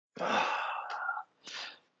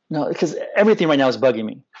No, because everything right now is bugging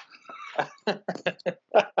me.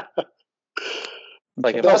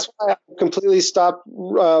 That's why I completely stopped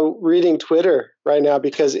reading Twitter right now,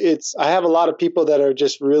 because I have a lot of people that are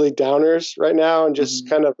just really downers right now and just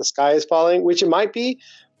kind of the sky is falling, which it might be,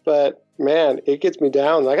 but man, it gets me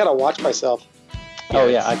down. I got to watch myself. Oh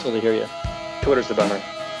yeah, I totally hear you. Twitter's the bummer.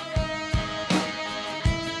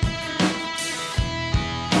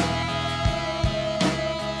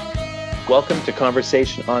 Welcome to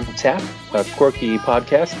Conversation on Tap, a quirky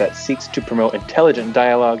podcast that seeks to promote intelligent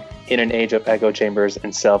dialogue in an age of echo chambers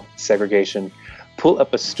and self-segregation. Pull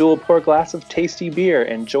up a stool, pour a glass of tasty beer,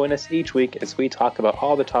 and join us each week as we talk about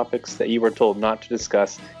all the topics that you were told not to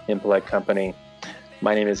discuss in polite company.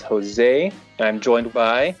 My name is Jose. I'm joined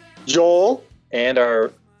by Joel and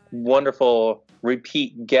our wonderful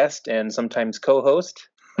repeat guest and sometimes co-host,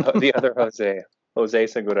 the other Jose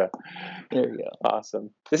Segura. There you go.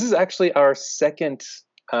 Awesome. This is actually our second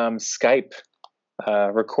Skype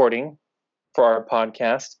recording for our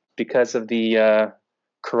podcast because of the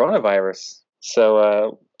coronavirus.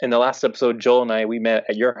 So in the last episode, Joel and we met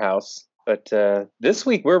at your house, but this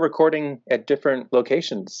week we're recording at different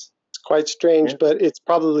locations. It's quite strange, but it's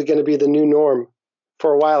probably going to be the new norm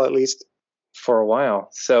for a while, at least. For a while.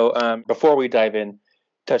 So before we dive in,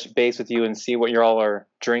 touch base with you and see what you all are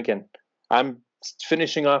drinking. I'm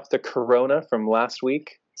finishing off the Corona from last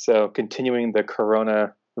week, so continuing the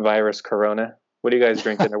coronavirus Corona. What are you guys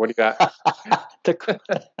drinking, or what do you got?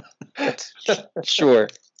 Sure.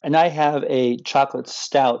 And I have a chocolate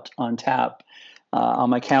stout on tap on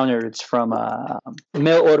my counter. It's from a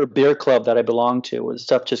mail order beer club that I belong to. The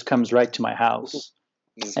stuff just comes right to my house.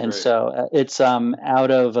 And so it's out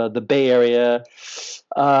of the Bay Area.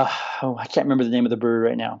 I can't remember the name of the brewery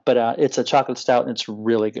right now, but it's a chocolate stout, and it's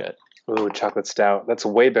really good. Ooh, chocolate stout. That's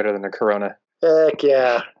way better than a Corona. Heck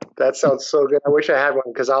yeah. That sounds so good. I wish I had one,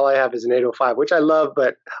 because all I have is an 805, which I love,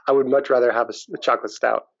 but I would much rather have a chocolate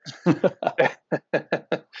stout.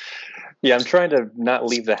 Yeah, I'm trying to not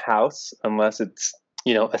leave the house unless it's,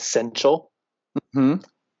 essential. Mm-hmm. I'm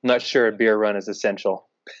not sure a beer run is essential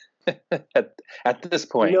at this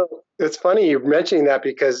point. It's funny you're mentioning that,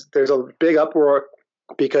 because there's a big uproar,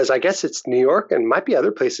 because I guess it's New York and might be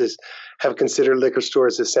other places have considered liquor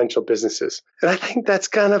stores essential businesses. And I think that's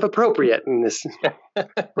kind of appropriate in this.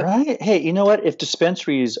 Right? Hey, you know what? If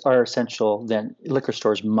dispensaries are essential, then liquor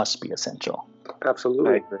stores must be essential.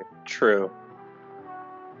 Absolutely. I agree. True.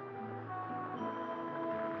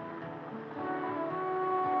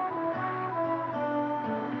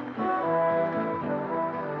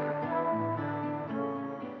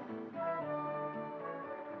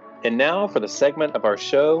 And now for the segment of our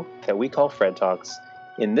show that we call Fred Talks.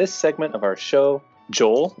 In this segment of our show,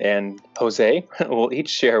 Joel and Jose will each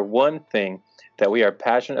share one thing that we are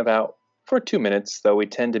passionate about for 2 minutes, though we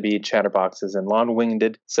tend to be chatterboxes and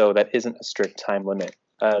long-winded, so that isn't a strict time limit.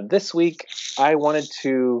 This week, I wanted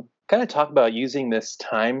to kind of talk about using this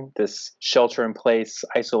time, this shelter-in-place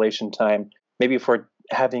isolation time, maybe for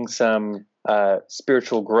having some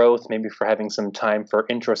spiritual growth, maybe for having some time for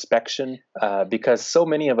introspection, because so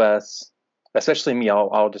many of us, especially me,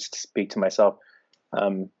 I'll just speak to myself,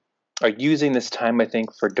 are using this time, I think,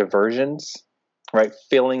 for diversions, right?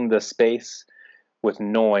 Filling the space with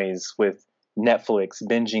noise, with Netflix,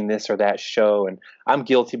 binging this or that show. And I'm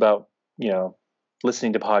guilty about,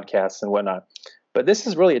 listening to podcasts and whatnot. But this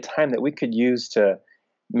is really a time that we could use to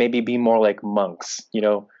maybe be more like monks,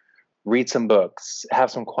 read some books, have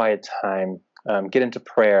some quiet time, get into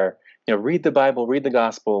prayer, read the Bible, read the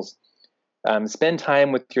Gospels, spend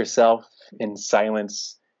time with yourself in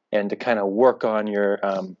silence, and to kind of work on your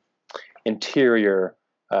interior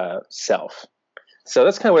self. So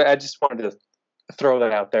that's kind of what I just wanted to throw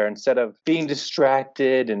that out there, instead of being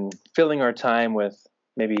distracted and filling our time with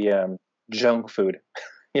maybe junk food.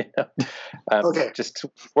 Okay. Just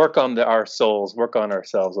work on our souls, work on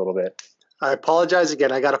ourselves a little bit. I apologize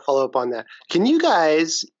again. I got to follow up on that. Can you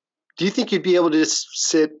guys, do you think you'd be able to just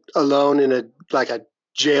sit alone in a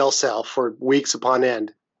jail cell for weeks upon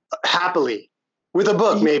end, happily, with a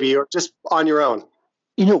book maybe, or just on your own?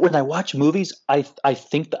 When I watch movies, I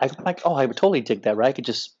think that I'm like, I would totally dig that, right? I could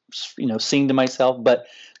just, sing to myself. But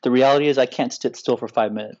the reality is I can't sit still for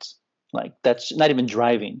 5 minutes. Like, that's not even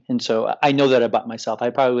driving. And so I know that about myself. I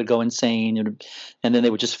probably would go insane, and then they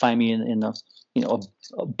would just find me in a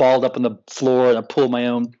balled up on the floor, and I pull my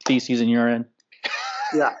own feces and urine.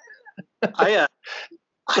 Yeah. I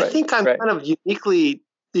think I'm kind of uniquely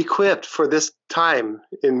equipped for this time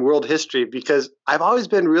in world history, because I've always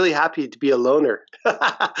been really happy to be a loner.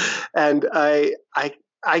 And I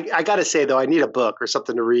I got to say though, I need a book or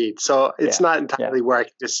something to read. So it's not entirely where I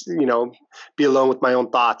can just, be alone with my own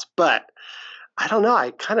thoughts. But I don't know.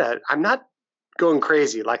 I'm not going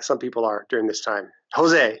crazy like some people are during this time.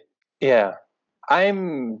 Jose. Yeah.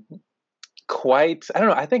 I'm I don't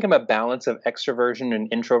know. I think I'm a balance of extroversion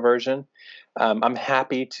and introversion. I'm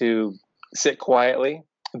happy to sit quietly,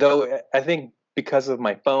 though I think because of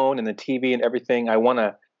my phone and the TV and everything, I want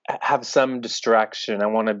to have some distraction. I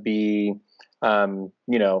want to be,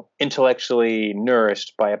 intellectually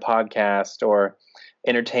nourished by a podcast or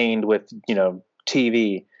entertained with,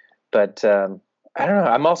 TV. But I don't know.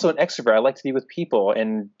 I'm also an extrovert. I like to be with people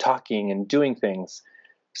and talking and doing things.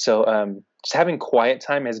 So just having quiet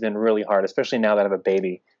time has been really hard, especially now that I have a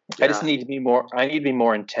baby. Yeah. I just need to be more. I need to be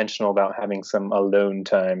more intentional about having some alone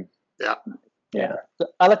time. Yeah. Yeah.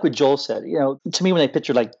 I like what Joel said. To me, when I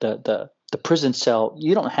picture like the prison cell,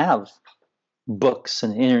 you don't have books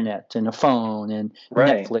and internet and a phone and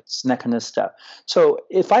Netflix and that kind of stuff. So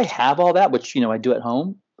if I have all that, which I do at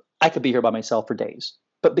home, I could be here by myself for days.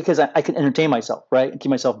 But because I can entertain myself, right?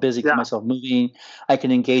 Keep myself busy, keep myself moving. I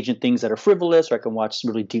can engage in things that are frivolous, or I can watch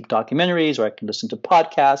some really deep documentaries, or I can listen to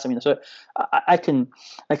podcasts. I mean, so I can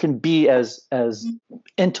be as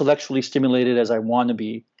intellectually stimulated as I want to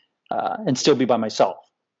be, and still be by myself,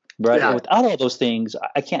 right? Yeah. Without all those things,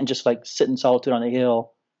 I can't just like sit in solitude on a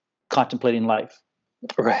hill, contemplating life.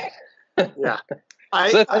 Right. Yeah.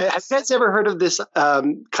 Have you guys ever heard of this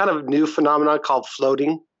kind of new phenomenon called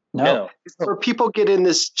floating? No. It's where people get in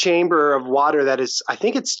this chamber of water that is,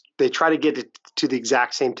 they try to get it to the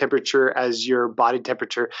exact same temperature as your body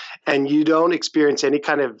temperature, and you don't experience any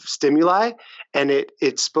kind of stimuli. And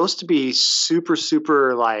it's supposed to be super,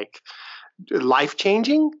 super like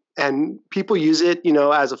life-changing. And people use it,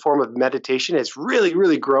 as a form of meditation. It's really,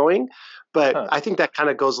 really growing. But I think that kind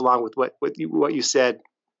of goes along with what you said.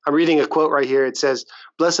 I'm reading a quote right here. It says,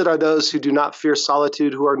 "Blessed are those who do not fear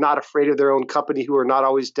solitude, who are not afraid of their own company, who are not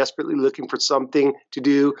always desperately looking for something to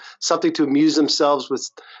do, something to amuse themselves with,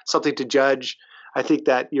 something to judge." I think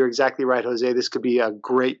that you're exactly right, Jose. This could be a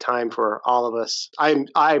great time for all of us.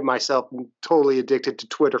 I myself am totally addicted to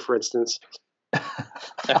Twitter, for instance.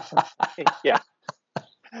 Yeah.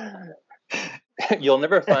 You'll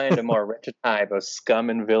never find a more wretched hive of scum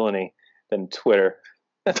and villainy than Twitter.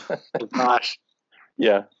 Oh, gosh.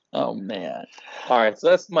 Yeah. Oh man. All right. So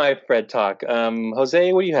that's my Fred talk.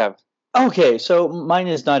 Jose, what do you have? Okay, so mine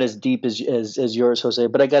is not as deep as yours, Jose.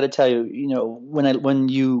 But I got to tell you, when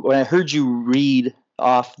I heard you read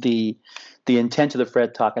off the intent of the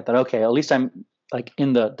Fred talk, I thought, okay, at least I'm like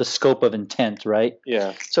in the scope of intent, right?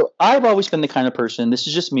 Yeah. So I've always been the kind of person. This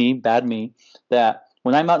is just me, bad me, that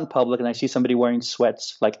when I'm out in public and I see somebody wearing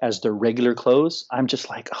sweats like as their regular clothes, I'm just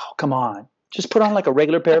like, oh, come on. Just put on like a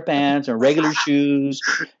regular pair of pants or regular shoes.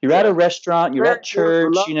 You're at a restaurant, you're at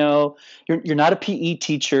church, you're not a PE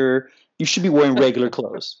teacher. You should be wearing regular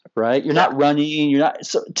clothes, right? You're not running. You're not.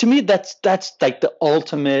 So to me, that's like the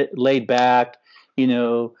ultimate laid back,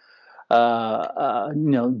 dude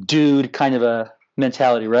kind of a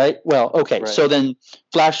mentality, right? Well, okay. Right. So then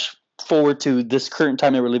flash forward to this current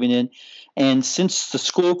time that we're living in. And since the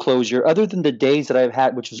school closure, other than the days that I've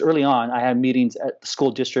had, which was early on, I had meetings at the school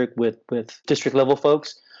district with district level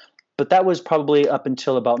folks. But that was probably up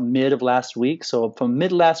until about mid of last week. So from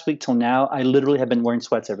mid last week till now, I literally have been wearing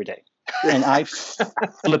sweats every day. And I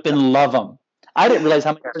flipping love them. I didn't realize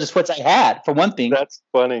how many pairs of sweats I had, for one thing. That's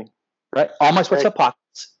funny. Right? All my sweats have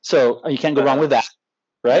pockets. So you can't go wrong with that.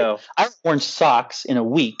 Right? No. I haven't worn socks in a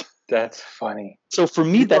week. That's funny. So for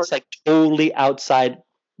me, that's like totally outside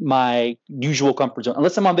my usual comfort zone,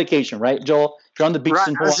 unless I'm on vacation, right, Joel? If you're on the beach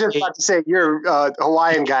in Hawaii. I was just about to say, you're a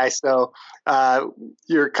Hawaiian guy, so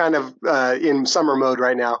you're kind of in summer mode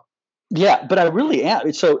right now. Yeah, but I really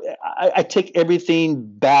am. So I take everything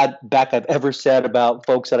bad back I've ever said about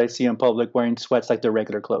folks that I see in public wearing sweats like they're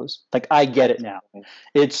regular clothes. Like, I get it now.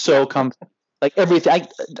 It's so comfortable. Like everything,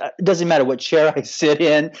 it doesn't matter what chair I sit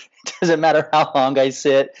in. It doesn't matter how long I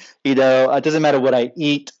sit. It doesn't matter what I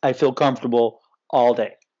eat. I feel comfortable all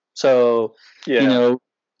day. So,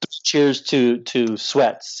 cheers to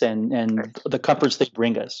sweats and the comforts they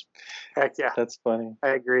bring us. Heck yeah. That's funny. I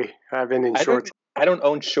agree. I've been in shorts. I don't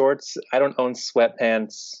own shorts. I don't own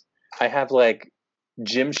sweatpants. I have like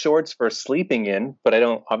gym shorts for sleeping in, but I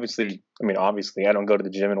don't obviously I don't go to the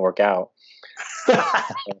gym and work out.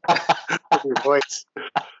 Your voice.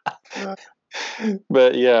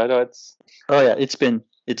 But yeah, no, it's been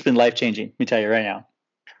life-changing. Let me tell you right now.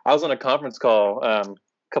 I was on a conference call a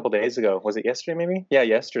couple days ago. Was it yesterday maybe? Yeah,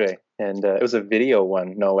 yesterday. And it was a video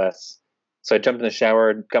one, no less. So I jumped in the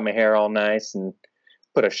shower, got my hair all nice and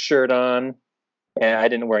put a shirt on. And I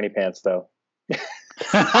didn't wear any pants though.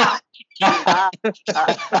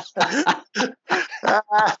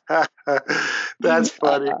 That's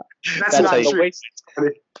funny. That's how not you- true. Waist,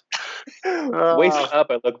 Funny. waist up,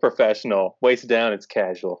 I look professional. Waist down, it's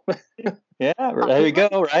casual. Yeah, there you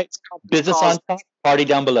go. Right, business on top, party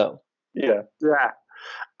down below. Yeah. Yeah.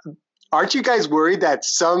 Aren't you guys worried that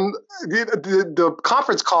the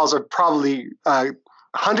conference calls are probably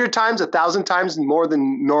 100 times, 1,000 times more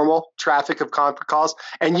than normal traffic of conference calls,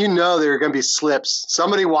 and you know there are going to be slips.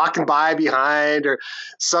 Somebody walking by behind, or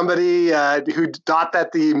somebody who thought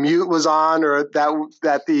that the mute was on, or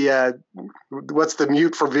that the what's the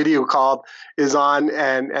mute for video called is on,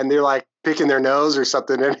 and they're like picking their nose or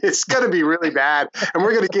something, and it's going to be really bad. And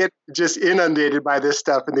we're going to get just inundated by this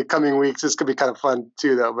stuff in the coming weeks. It's going to be kind of fun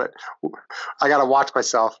too, though. But I got to watch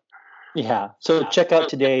myself. Yeah. So check out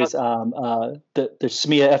today's the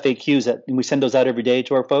SMEA FAQs that we send those out every day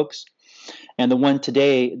to our folks. And the one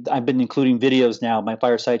today, I've been including videos now. My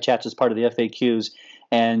fireside chats is part of the FAQs.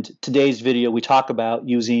 And today's video, we talk about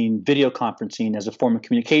using video conferencing as a form of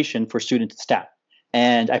communication for students and staff.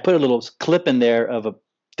 And I put a little clip in there of a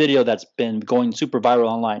video that's been going super viral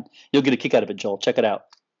online. You'll get a kick out of it, Joel. Check it out.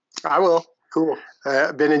 I will. Cool.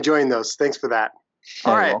 I've been enjoying those. Thanks for that.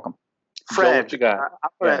 All right. You're welcome. Fred, Joel, what you got?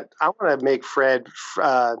 I want to make Fred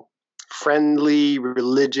friendly,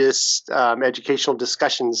 religious, educational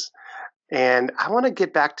discussions, and I want to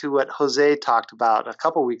get back to what Jose talked about a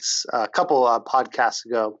couple podcasts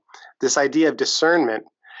ago. This idea of discernment,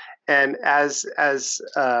 and as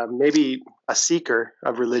maybe a seeker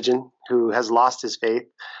of religion who has lost his faith,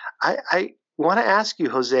 I want to ask you,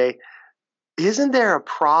 Jose, isn't there a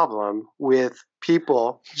problem with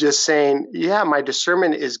people just saying, "Yeah, my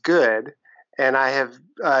discernment is good"? And I have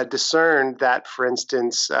discerned that, for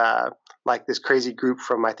instance, like this crazy group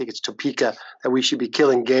from, I think it's Topeka, that we should be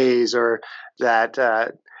killing gays, or that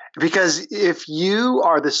because if you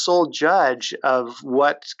are the sole judge of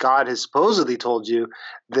what God has supposedly told you,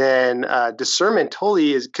 then discernment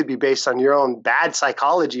totally could be based on your own bad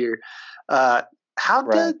psychology. How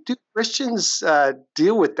do Christians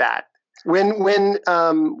deal with that? When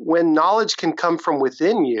knowledge can come from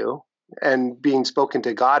within you, and being spoken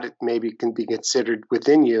to God, it maybe can be considered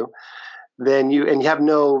within you, then you have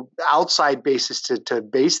no outside basis to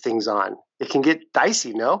base things on. It can get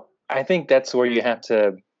dicey, no? I think that's where you have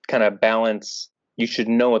to kind of balance. You should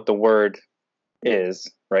know what the word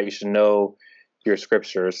is, right? You should know your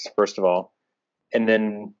scriptures, first of all. And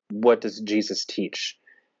then what does Jesus teach?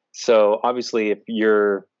 So obviously, if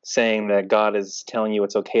you're saying that God is telling you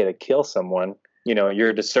it's okay to kill someone,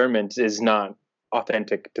 your discernment is not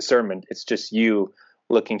authentic discernment. It's just you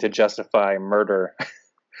looking to justify murder.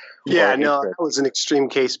 Yeah, no, that was an extreme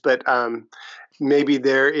case, but maybe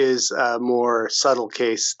there is a more subtle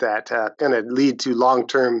case that going to lead to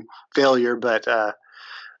long-term failure, but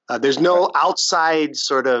there's no outside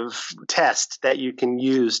sort of test that you can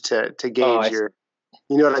use to gauge your,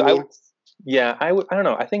 you know what I mean? I don't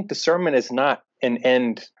know. I think discernment is not an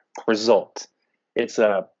end result. It's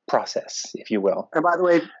a process, if you will. And by the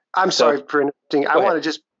way, I'm sorry for interrupting. I want to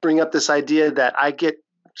just bring up this idea that I get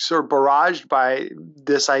sort of barraged by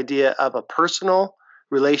this idea of a personal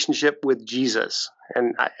relationship with Jesus.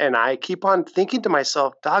 And I keep on thinking to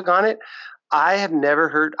myself, doggone it, I have never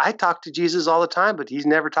heard, I talk to Jesus all the time, but he's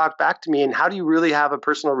never talked back to me. And how do you really have a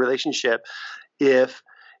personal relationship if,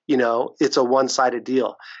 it's a one-sided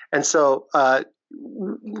deal? And so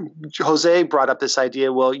Jose brought up this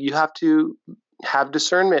idea, well, you have to have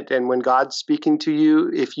discernment. And when God's speaking to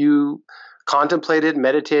you, if you contemplate it,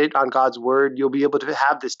 meditate on God's word, you'll be able to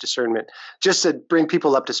have this discernment. Just to bring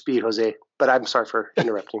people up to speed, Jose. But I'm sorry for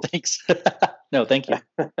interrupting. Thanks. No, thank you.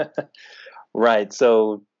 Right.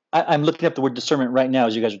 So I'm looking up the word discernment right now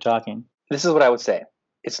as you guys are talking. This is what I would say.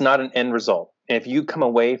 It's not an end result. And if you come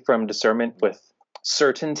away from discernment with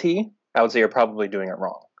certainty, I would say you're probably doing it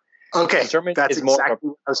wrong. Okay. Discernment that's is more exactly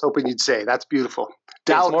what I was hoping you'd say. That's beautiful.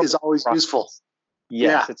 Doubt is always useful.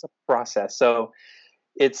 Yes, it's a process. So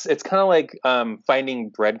it's kind of like finding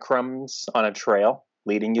breadcrumbs on a trail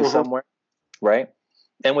leading you somewhere, right?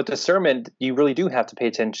 And with discernment, you really do have to pay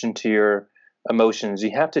attention to your emotions.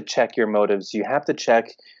 You have to check your motives. You have to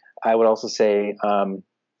check, I would also say,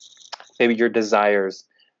 maybe your desires,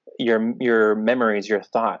 your memories, your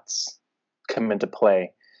thoughts come into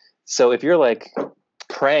play. So if you're like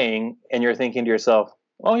praying and you're thinking to yourself,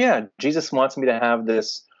 oh yeah, Jesus wants me to have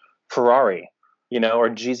this Ferrari, or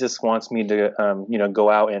Jesus wants me to, go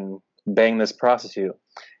out and bang this prostitute.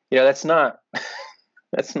 That's not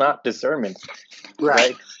discernment,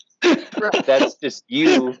 right? That's just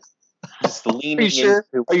you just leaning. Are you sure?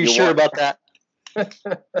 Are you sure about that?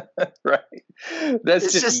 Right. That's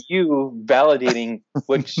It's just just you validating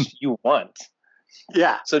what you want.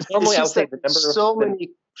 yeah. So It's normally I would just say that the there's number. so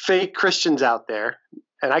many fake Christians out there,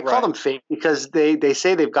 and I call Right. them fake because they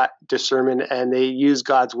say they've got discernment and they use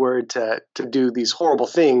God's word to do these horrible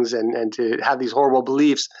things and to have these horrible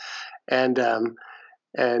beliefs, and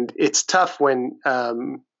it's tough when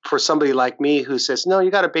for somebody like me who says no, you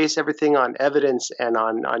got to base everything on evidence and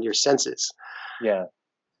on your senses. Yeah.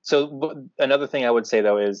 So another thing I would say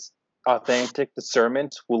though is authentic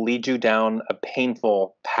discernment will lead you down a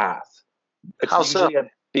painful path. It's How so? usually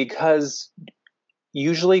because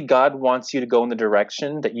usually God wants you to go in the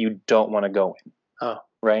direction that you don't want to go in. Oh,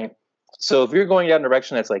 Right. So if you're going down a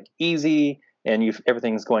direction that's like easy and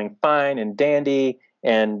everything's going fine and dandy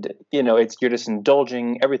and you're just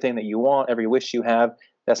indulging everything that you want, every wish you have,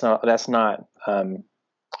 that's not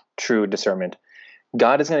true discernment.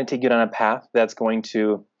 God is going to take you down a path that's going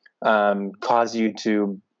to cause you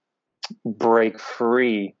to break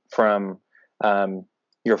free from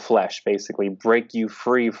your flesh, basically break you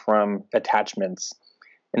free from attachments.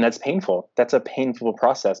 And that's painful. That's a painful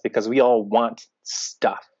process because we all want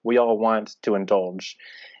stuff. We all want to indulge.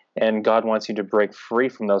 And God wants you to break free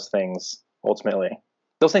from those things ultimately.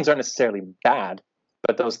 Those things aren't necessarily bad,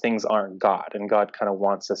 but those things aren't God. And God kind of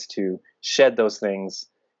wants us to shed those things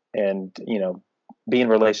and, be in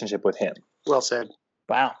relationship with Him. well said.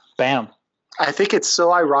 Wow. Bam. I think it's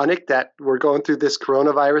so ironic that we're going through this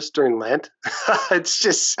coronavirus during Lent. It's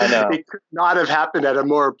just, I know. it could not have happened at a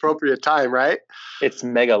more appropriate time, right? It's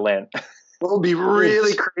mega Lent. It would be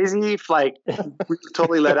really crazy if, like, we were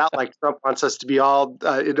totally let out. Like Trump wants us to be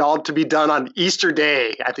it all to be done on Easter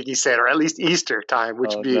Day, I think he said, or at least Easter time,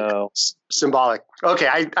 which would be symbolic. Okay,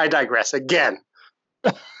 I digress again.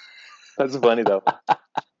 That's funny though.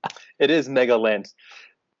 It is mega Lent.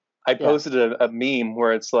 I posted a meme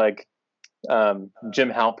where it's like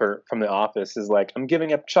Jim Halpert from The Office is like, I'm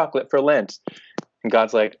giving up chocolate for Lent. And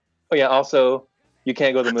God's like, oh yeah, also, you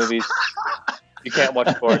can't go to the movies. You can't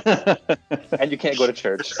watch sports. And you can't go to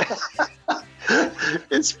church.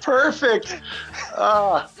 It's perfect.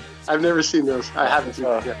 I've never seen those. I haven't seen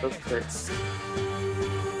them yet. That's great.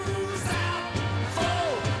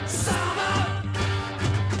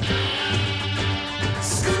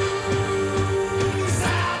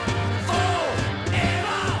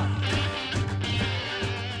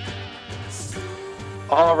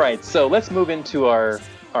 All right, so let's move into our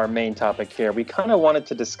main topic here. We kind of wanted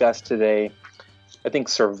to discuss today, I think,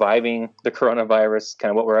 surviving the coronavirus, kind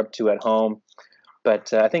of what we're up to at home.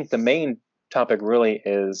 But I think the main topic really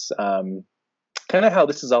is kind of how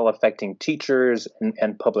this is all affecting teachers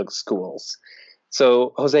and public schools.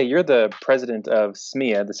 So, Jose, you're the president of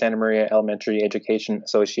SMEA, the Santa Maria Elementary Education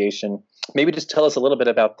Association. Maybe just tell us a little bit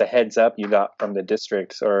about the heads up you got from the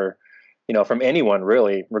district or, from anyone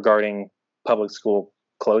really regarding public school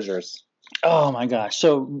closures. Oh my gosh.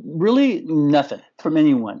 So really nothing from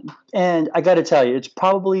anyone. And I got to tell you, it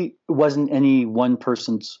wasn't any one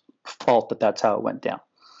person's fault that that's how it went down.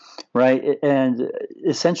 Right. And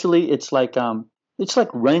essentially it's like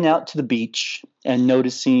running out to the beach and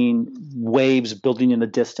noticing waves building in the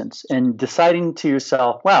distance and deciding to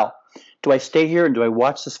yourself, wow, do I stay here and do I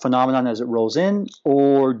watch this phenomenon as it rolls in,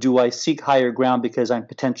 or do I seek higher ground because I'm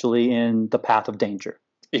potentially in the path of danger?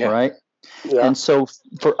 Yeah. Right. Yeah. And so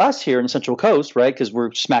for us here in the Central Coast, right, because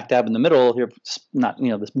we're smack dab in the middle here, not,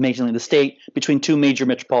 majorly the state, between two major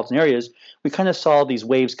metropolitan areas, we kind of saw these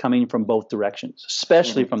waves coming from both directions,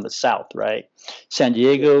 especially from the south, right? San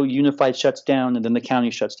Diego Unified shuts down, and then the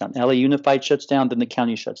county shuts down. LA Unified shuts down, then the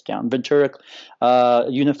county shuts down. Ventura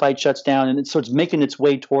Unified shuts down, and so it's making its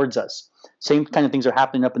way towards us. Same kind of things are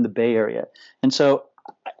happening up in the Bay Area. And so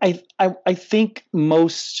I think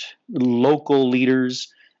most local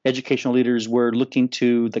leaders, educational leaders, were looking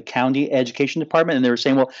to the county education department, and they were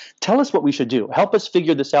saying, well, tell us what we should do. Help us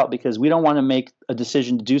figure this out because we don't want to make a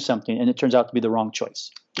decision to do something and it turns out to be the wrong choice.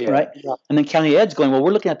 Yeah. Right? Yeah. And then county ed's going, well,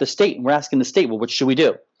 we're looking at the state and we're asking the state, well, what should we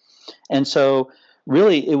do? And so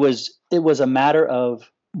really it was a matter of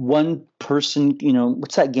one person,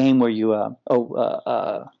 what's that game where you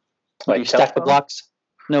you stack the blocks?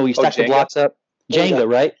 No, you stack the blocks up.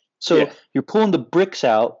 Jenga, right? So you're pulling the bricks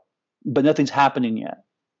out, but nothing's happening yet.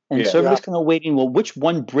 And so everybody's kind of waiting, well, which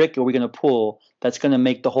one brick are we going to pull that's going to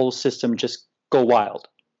make the whole system just go wild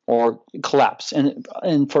or collapse?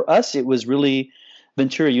 And for us, it was really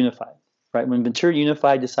Ventura Unified, right? When Ventura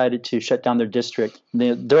Unified decided to shut down their district,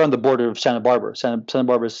 they're on the border of Santa Barbara. Santa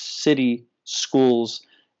Barbara City schools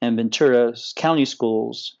and Ventura County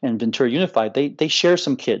schools and Ventura Unified, they share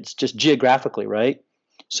some kids just geographically, right?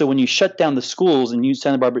 So when you shut down the schools and use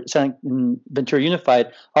Ventura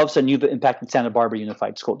Unified, all of a sudden you've impacted Santa Barbara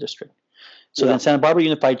Unified School District. So then Santa Barbara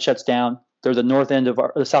Unified shuts down. They're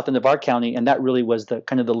the south end of our county, and that really was the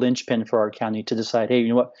kind of the linchpin for our county to decide, hey, you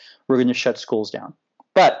know what, we're going to shut schools down.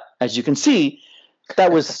 But as you can see,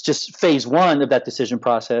 that was just phase one of that decision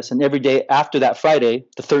process. And every day after that Friday,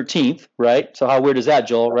 the 13th, right? So how weird is that,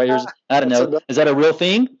 Joel? Right? I don't know. Is that a real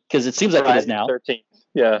thing? Because it seems like it is now. 13th.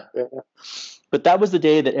 Yeah. But that was the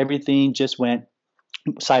day that everything just went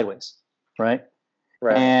sideways, right?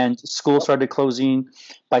 Right. And school started closing.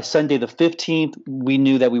 By Sunday the 15th, we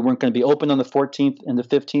knew that we weren't going to be open on the 14th and the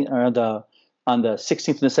 15th, or on the 16th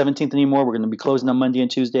and the 17th anymore. We're going to be closing on Monday and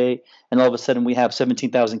Tuesday. And all of a sudden, we have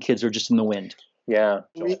 17,000 kids who are just in the wind. Yeah.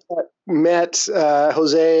 We met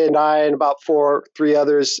Jose and I and about three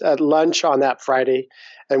others at lunch on that Friday.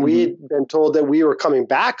 And we had been told that we were coming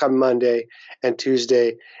back on Monday and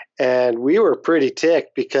Tuesday. And we were pretty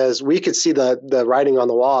ticked because we could see the writing on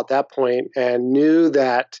the wall at that point and knew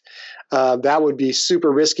that that would be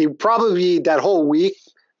super risky. Probably that whole week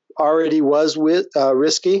already was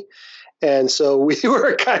risky. And so we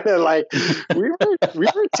were kind of like, we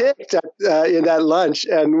were ticked in that lunch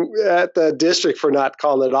and at the district for not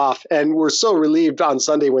calling it off. And we're so relieved on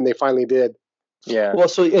Sunday when they finally did. Yeah. Well,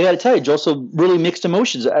 so I got to tell you, Joel, so really mixed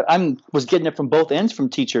emotions. I was getting it from both ends from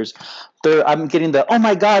teachers. I'm getting oh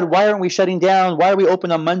my God, why aren't we shutting down? Why are we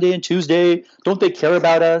open on Monday and Tuesday? Don't they care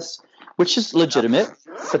about us? Which is legitimate.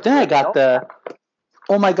 But then I got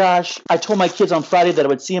oh my gosh, I told my kids on Friday that I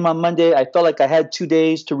would see them on Monday. I felt like I had 2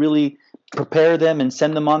 days to really prepare them and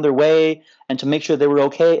send them on their way and to make sure they were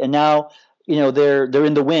okay. And now, they're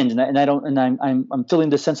in the wind, I'm feeling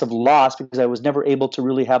this sense of loss because I was never able to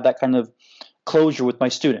really have that kind of closure with my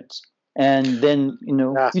students. And then,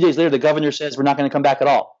 a few days later, the governor says we're not going to come back at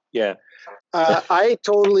all. Yeah. I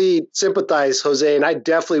totally sympathize, Jose, and I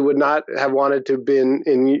definitely would not have wanted to have been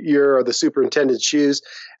in your or the superintendent's shoes.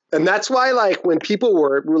 And that's why, like, when people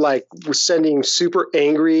were sending super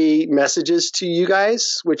angry messages to you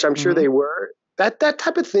guys, which I'm sure they were, that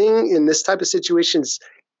type of thing in this type of situations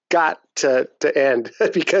got to end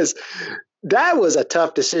because that was a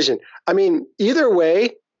tough decision. I mean, either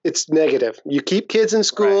way, it's negative. You keep kids in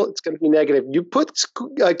school, it's going to be negative. You put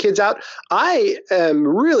kids out. I am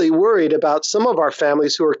really worried about some of our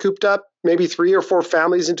families who are cooped up, maybe 3 or 4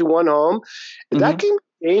 families into one home. That can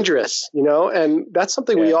be dangerous, and that's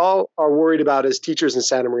something we all are worried about as teachers in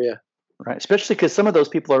Santa Maria. Right, especially because some of those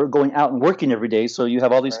people are going out and working every day. So you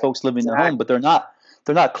have all these folks living at home, but they're not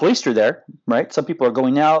cloistered there, right? Some people are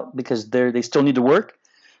going out because they still need to work.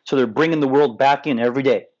 So they're bringing the world back in every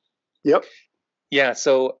day. Yep. Yeah,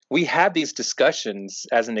 so we had these discussions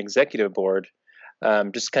as an executive board,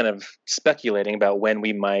 just kind of speculating about when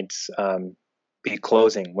we might be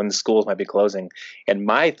closing, when the schools might be closing. And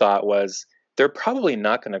my thought was they're probably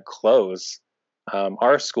not going to close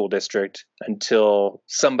our school district until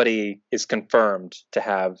somebody is confirmed to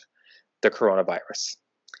have the coronavirus.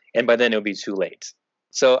 And by then it'll be too late.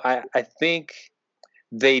 So I think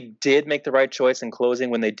they did make the right choice in closing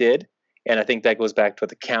when they did. And I think that goes back to what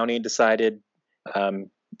the county decided. And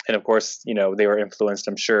of course, they were influenced,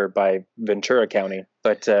 I'm sure, by Ventura County.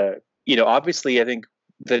 But, obviously, I think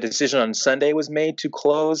the decision on Sunday was made to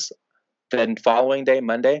close the following day,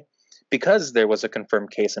 Monday, because there was a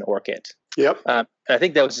confirmed case in Orchid. Yep. And I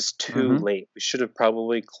think that was just too late. We should have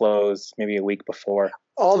probably closed maybe a week before.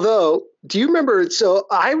 Although, do you remember? So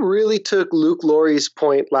I really took Luke Laurie's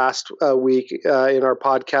point last week in our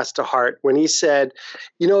podcast to heart when he said,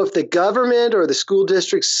 if the government or the school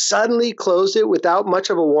district suddenly closed it without much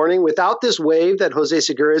of a warning, without this wave that Jose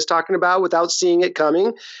Segura is talking about, without seeing it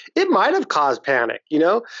coming, it might have caused panic.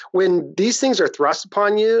 When these things are thrust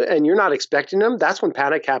upon you and you're not expecting them, that's when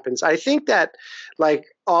panic happens. I think that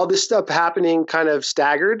all this stuff happening kind of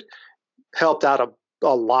staggered helped out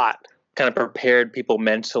a lot. Kind of prepared people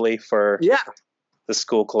mentally for the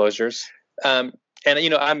school closures. And,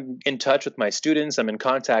 I'm in touch with my students. I'm in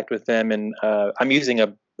contact with them. And I'm using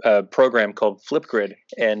a program called Flipgrid.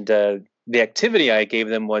 And the activity I gave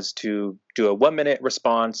them was to do a 1-minute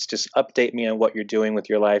response, just update me on what you're doing with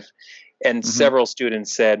your life. And several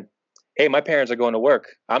students said, hey, my parents are going to work.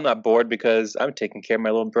 I'm not bored because I'm taking care of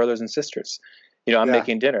my little brothers and sisters. I'm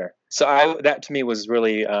making dinner. So that to me was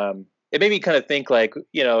really... it made me kind of think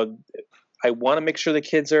I want to make sure the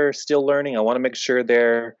kids are still learning. I want to make sure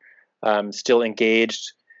they're still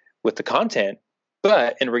engaged with the content.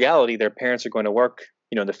 But in reality, their parents are going to work,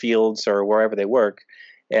 in the fields or wherever they work.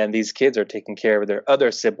 And these kids are taking care of their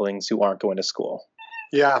other siblings who aren't going to school.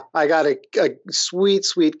 Yeah, I got a sweet,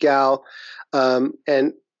 sweet gal.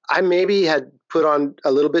 And I maybe had put on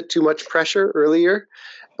a little bit too much pressure earlier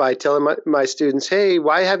by telling my students, hey,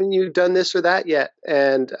 why haven't you done this or that yet?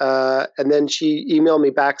 And then she emailed me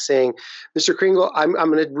back saying, Mr. Kringle, I'm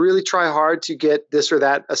going to really try hard to get this or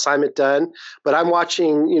that assignment done, but I'm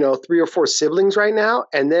watching, 3 or 4 siblings right now.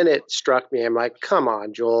 And then it struck me. I'm like, come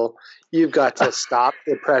on, Joel, you've got to stop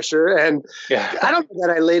the pressure. And I don't know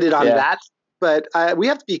that I laid it on that, but we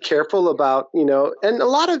have to be careful about, and a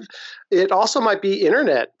lot of it also might be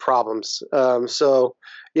internet problems. So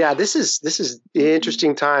yeah, this is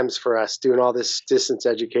interesting times for us doing all this distance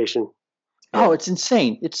education. Oh, it's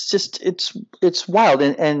insane. It's just it's wild,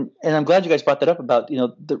 and I'm glad you guys brought that up about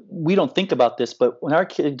we don't think about this, but when our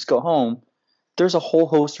kids go home, there's a whole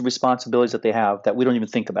host of responsibilities that they have that we don't even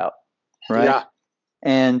think about, right? Yeah.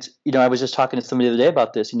 And I was just talking to somebody the other day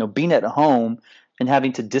about this. Being at home and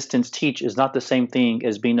having to distance teach is not the same thing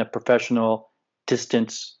as being a professional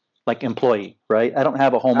distance employee, right? I don't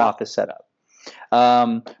have a home office set up.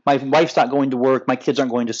 My wife's not going to work. My kids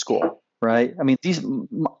aren't going to school, right? I mean,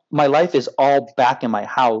 my life is all back in my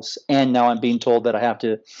house, and now I'm being told that I have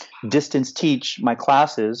to distance teach my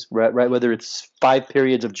classes, right? Whether it's 5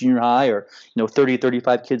 periods of junior high or 30,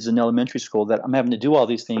 35 kids in elementary school, that I'm having to do all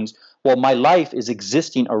these things while my life is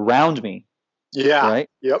existing around me. Yeah. Right.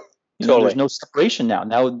 Yep. Totally. There's no separation now.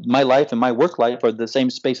 Now my life and my work life are the same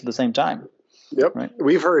space at the same time. Yep. Right.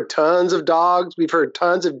 We've heard tons of dogs. We've heard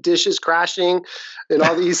tons of dishes crashing in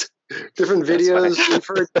all these different videos. We've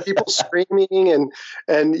heard people screaming,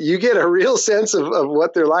 and you get a real sense of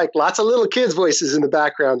what they're like. Lots of little kids' voices in the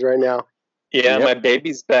background right now. Yeah, my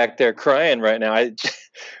baby's back there crying right now.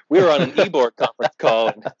 We were on an eBoard conference call,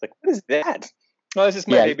 and I was like, what is that? Oh, it's just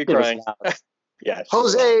my baby crying. Yeah,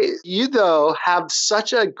 Jose, you though have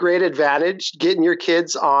such a great advantage getting your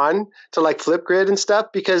kids on to Flipgrid and stuff,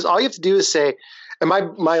 because all you have to do is say, and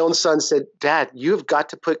my own son said, Dad, you've got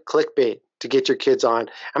to put clickbait to get your kids on.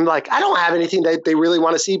 I'm like, I don't have anything that they really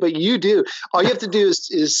want to see, but you do. All you have to do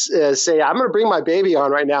is say, I'm going to bring my baby on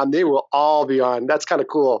right now, and they will all be on. That's kind of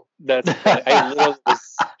cool. That's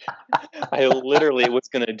I literally was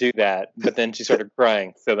going to do that, but then she started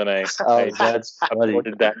crying, so then I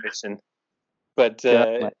aborted that mission. But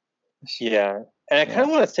yeah, and I kind of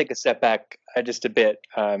want to take a step back just a bit,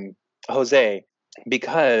 Jose,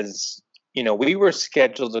 because we were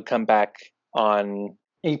scheduled to come back on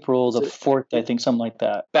April the 4th, I think, something like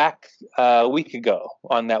that. Back a week ago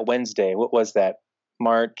on that Wednesday. What was that?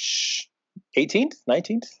 March 18th,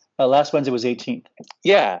 19th? Last Wednesday was 18th.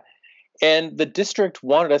 Yeah, and the district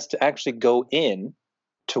wanted us to actually go in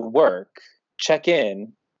to work, check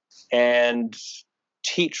in, and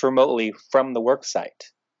teach remotely from the work site.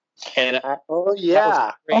 And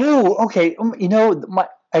okay.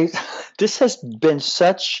 This has been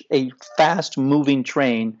such a fast moving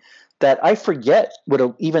train that I forget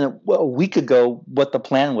even a week ago what the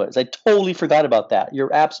plan was. I totally forgot about that.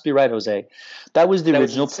 You're absolutely right, Jose. That was the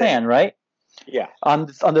original plan, right? Yeah. On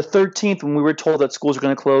the 13th, when we were told that schools were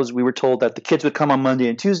going to close, we were told that the kids would come on Monday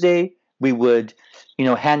and Tuesday. We would,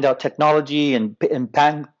 hand out technology and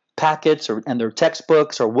packets and their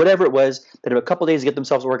textbooks or whatever it was. They'd have a couple of days to get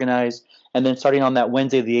themselves organized, and then starting on that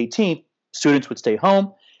Wednesday, the 18th, students would stay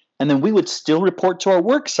home, and then we would still report to our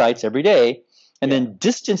work sites every day, and then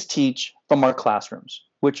distance teach from our classrooms,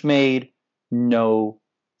 which made no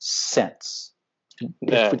sense.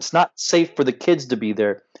 If it's not safe for the kids to be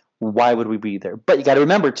there, why would we be there? But you got to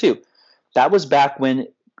remember too, that was back when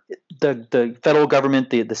the federal government,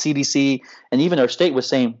 the CDC, and even our state was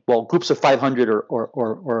saying, well, groups of 500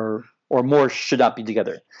 or more should not be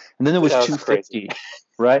together. And then there was 250,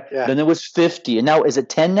 right? Yeah. Then there was 50, and now is it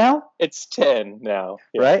 10 now? It's 10 now,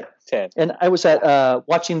 right? 10. And I was at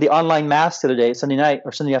watching the online mass the other day, Sunday night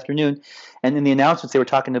or Sunday afternoon, and in the announcements they were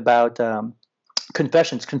talking about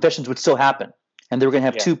confessions. Confessions would still happen, and they were going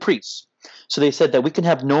to have 2 priests. So they said that we can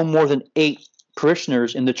have no more than 8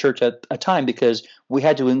 parishioners in the church at a time because we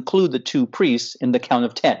had to include the 2 priests in the count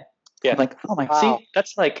of 10. Yeah. I'm like, oh my, see,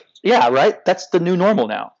 that's right? That's the new normal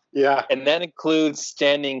now. Yeah. And that includes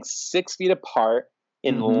standing 6 feet apart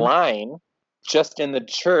in line just in the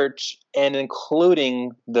church and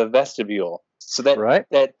including the vestibule. So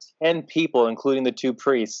that 10 people, including the 2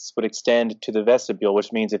 priests, would extend to the vestibule,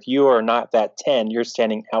 which means if you are not that 10, you're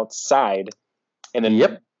standing outside. And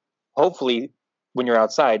then hopefully when you're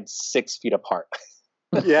outside, 6 feet apart.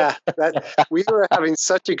 Yeah, we were having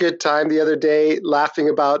such a good time the other day laughing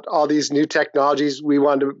about all these new technologies we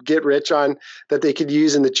wanted to get rich on that they could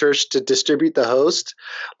use in the church to distribute the host,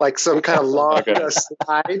 like some kind of long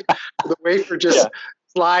slide. The wafer just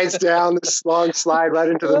slides down this long slide right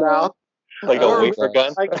into the mouth. Like a Or wafer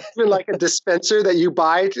gun. like even like a dispenser that you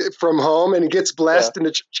buy from home and it gets blessed,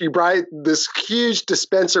 and you buy this huge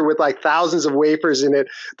dispenser with like thousands of wafers in it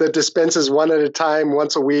that dispenses one at a time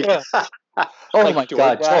once a week. Yeah. Oh Like my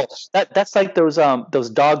God, DoorDash. Joel, that's like those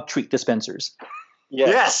dog treat dispensers.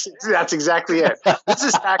 Yes, that's exactly it. This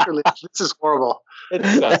is sacrilege. This is horrible.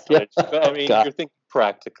 It's sacrilege. But I mean, God. you're thinking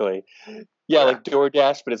practically. Yeah, like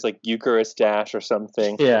DoorDash, but it's like Eucharist Dash or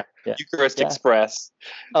something. Yeah. Eucharist Yeah. Express.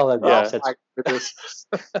 Oh, that Yeah. makes sense. My goodness.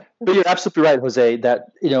 But you're absolutely right, Jose, that,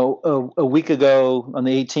 a week ago on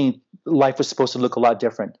the 18th, life was supposed to look a lot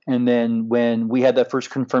different. And then when we had that first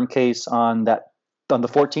confirmed case on the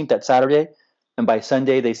 14th, that Saturday, and by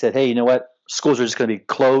Sunday they said, hey, you know what? Schools are just going to be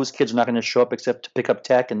closed. Kids are not going to show up except to pick up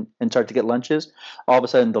tech and start to get lunches. All of a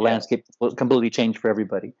sudden, the landscape completely changed for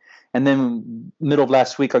everybody. And then middle of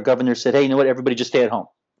last week, our governor said, hey, you know what? Everybody just stay at home.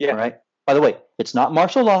 Yeah. All right. By the way, it's not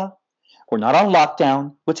martial law. We're not on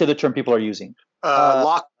lockdown. What's the other term people are using?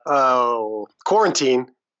 Quarantine.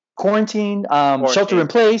 Quarantine, shelter in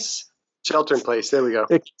place. Shelter in place. There we go.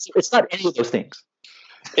 It's not any of those things.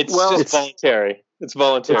 It's voluntary. It's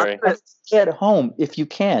voluntary. Stay at home if you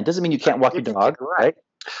can. Doesn't mean you can't walk your dog, right?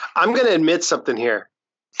 I'm going to admit something here.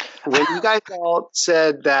 When you guys all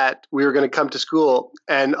said that we were going to come to school,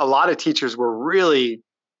 and a lot of teachers were really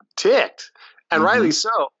ticked, and rightly so,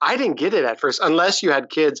 I didn't get it at first, unless you had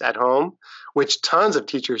kids at home, which tons of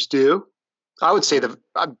teachers do. I would say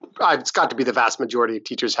it's got to be the vast majority of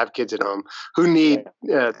teachers have kids at home who need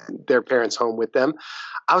their parents home with them.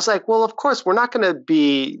 I was like, well, of course, we're not going to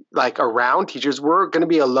be like around teachers. We're going to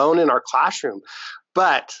be alone in our classroom.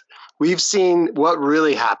 But we've seen what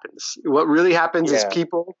really happens. What really happens is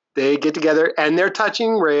people, they get together and they're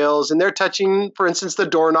touching rails and they're touching, for instance, the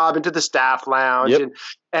doorknob into the staff lounge. Yep.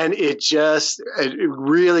 And it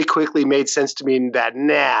really quickly made sense to me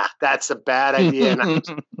that, that's a bad idea. And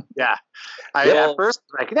at first,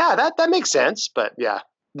 like, that makes sense. But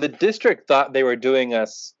the district thought they were doing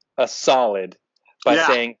us a solid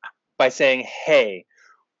by saying, hey,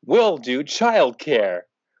 we'll do childcare.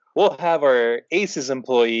 We'll have our ACES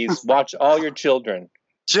employees watch all your children.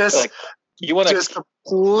 Just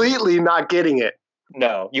completely not getting it.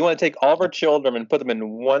 No, you want to take all of our children and put them in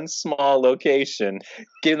one small location,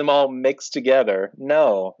 getting them all mixed together.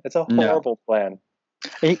 No, it's a horrible plan.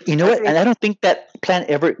 You know what? And I don't think that plan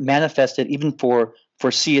ever manifested even for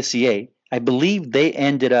CSEA. I believe they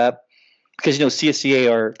ended up, because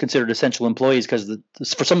CSEA are considered essential employees because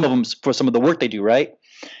for some of the work they do, right?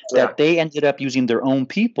 Yeah. That they ended up using their own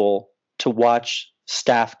people to watch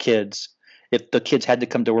staff kids if the kids had to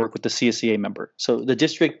come to work with the CSEA member. So the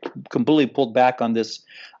district completely pulled back on this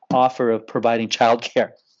offer of providing childcare.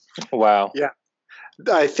 Wow. Yeah.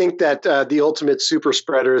 I think that the ultimate super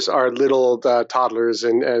spreaders are little toddlers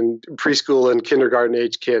and preschool and kindergarten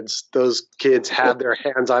age kids. Those kids have their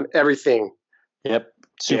hands on everything. Yep.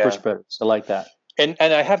 Super spreaders. I like that. And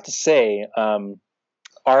I have to say,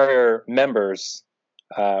 our members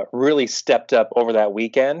really stepped up over that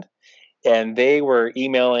weekend. And they were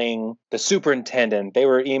emailing the superintendent. They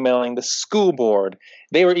were emailing the school board.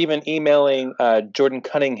 They were even emailing Jordan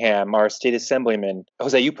Cunningham, our state assemblyman.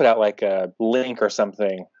 Jose, you put out like a link or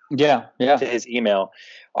something. Yeah. To his email.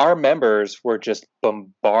 Our members were just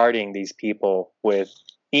bombarding these people with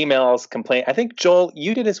emails, complaints. I think, Joel,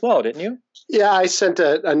 you did as well, didn't you? Yeah, I sent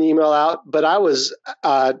an email out, but I was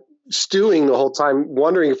stewing the whole time,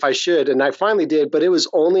 wondering if I should. And I finally did, but it was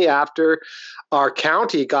only after our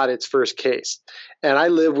county got its first case. And I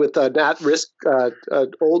live with an at-risk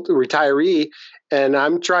old retiree, and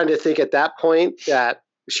I'm trying to think at that point that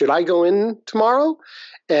should I go in tomorrow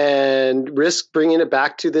and risk bringing it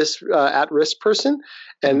back to this at-risk person?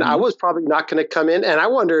 And I was probably not going to come in. And I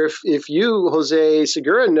wonder if you, Jose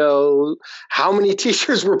Segura, know how many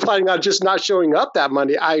teachers were planning on just not showing up that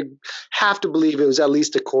Monday. I have to believe it was at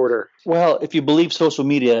least a quarter. Well, if you believe social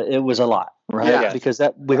media, it was a lot, right? Yeah. Because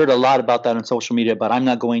we heard a lot about that on social media, but I'm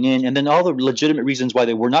not going in. And then all the legitimate reasons why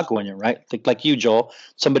they were not going in, right? Like you, Joel,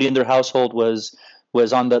 somebody in their household was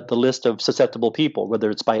on the list of susceptible people,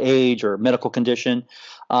 whether it's by age or medical condition,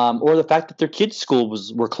 or the fact that their kids' school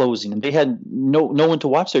were closing and they had no one to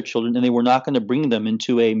watch their children, and they were not going to bring them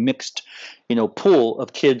into a mixed, pool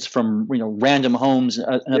of kids from random homes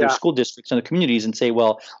and other school districts and other communities and say,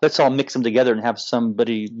 well, let's all mix them together and have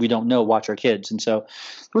somebody we don't know watch our kids. And so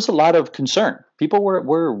there was a lot of concern. People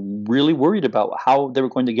were really worried about how they were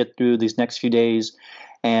going to get through these next few days.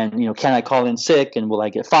 And, can I call in sick and will I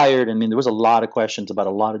get fired? I mean, there was a lot of questions about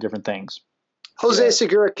a lot of different things. Jose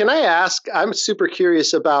Segura, can I ask, I'm super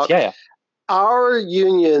curious about our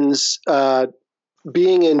union's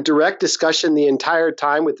being in direct discussion the entire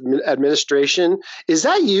time with administration. Is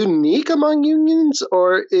that unique among unions,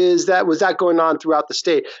 or was that going on throughout the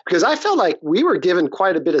state? Because I felt like we were given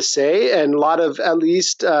quite a bit of say, and a lot of at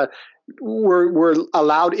least were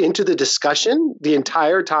allowed into the discussion the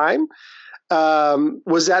entire time.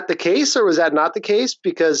 Was that the case, or was that not the case?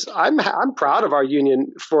 Because I'm proud of our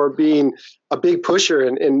union for being a big pusher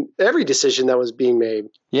in every decision that was being made.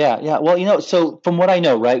 Yeah. Well, so from what I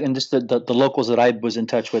know, right, and just the locals that I was in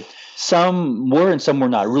touch with, some were and some were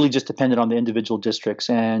not. It really just depended on the individual districts,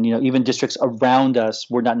 and even districts around us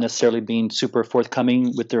were not necessarily being super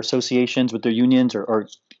forthcoming with their associations, with their unions, or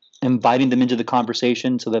inviting them into the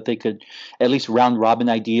conversation so that they could at least round robin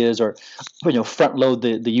ideas, or front load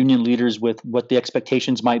the union leaders with what the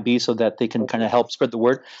expectations might be so that they can kind of help spread the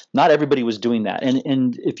word. Not everybody was doing that.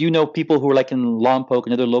 And if people who were like in Lompoc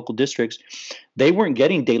and other local districts, they weren't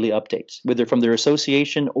getting daily updates, whether from their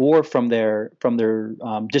association or from their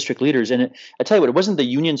district leaders. And I tell you what, it wasn't the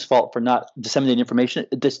union's fault for not disseminating information.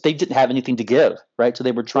 They didn't have anything to give, right? So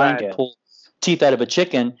they were trying to pull teeth out of a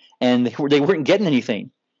chicken, and they weren't getting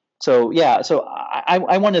anything. So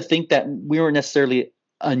I want to think that we weren't necessarily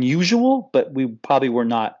unusual, but we probably were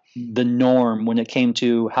not the norm when it came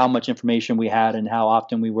to how much information we had and how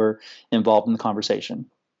often we were involved in the conversation.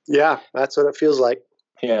 Yeah, that's what it feels like.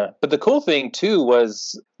 Yeah, but the cool thing too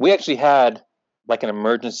was we actually had like an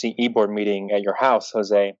emergency e-board meeting at your house,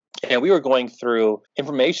 Jose, and we were going through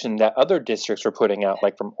information that other districts were putting out,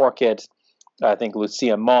 like from Orchid, I think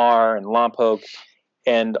Lucia Mar and Lompoc.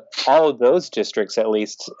 And all of those districts, at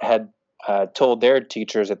least, had told their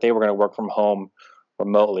teachers that they were going to work from home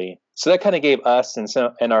remotely. So that kind of gave us and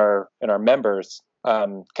our members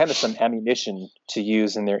kind of some ammunition to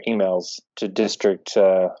use in their emails to district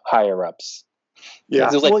higher ups. Yeah.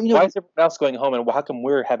 It was like, why is everyone else going home, and how come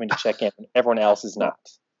we're having to check in and everyone else is not?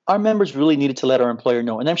 Our members really needed to let our employer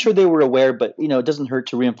know, and I'm sure they were aware. But it doesn't hurt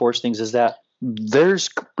to reinforce things. Is that there's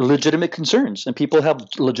legitimate concerns, and people have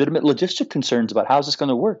legitimate logistic concerns about how's this going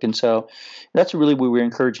to work. And so that's really what we're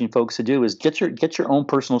encouraging folks to do, is get your own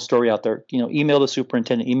personal story out there. Email the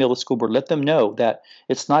superintendent, email the school board, let them know that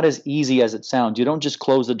it's not as easy as it sounds. You don't just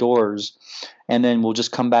close the doors and then we'll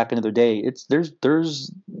just come back another day.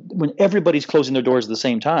 There's when everybody's closing their doors at the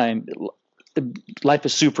same time, life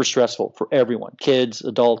is super stressful for everyone, kids,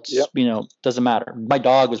 adults. Yep. Doesn't matter. My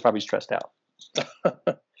dog was probably stressed out.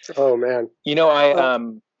 Oh man!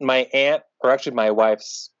 My aunt, or actually my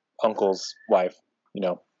wife's uncle's wife,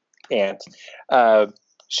 aunt,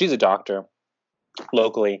 she's a doctor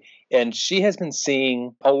locally, and she has been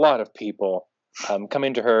seeing a lot of people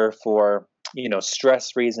coming to her for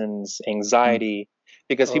stress reasons, anxiety,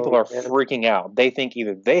 because people are freaking out. They think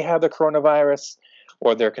either they have the coronavirus,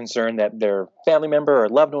 or they're concerned that their family member or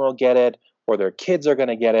loved one will get it, or their kids are going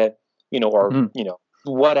to get it,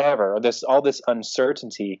 whatever. There's all this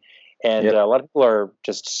uncertainty, and a lot of people are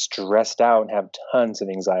just stressed out and have tons of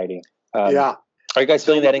anxiety. Yeah. Are you guys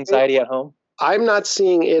feeling that anxiety at home? I'm not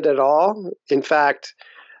seeing it at all. In fact,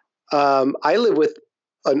 I live with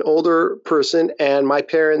an older person, and my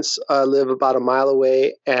parents live about a mile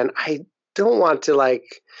away, and I don't want to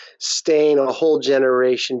stain a whole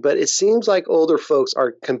generation, but it seems like older folks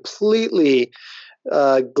are completely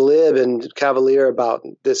glib and cavalier about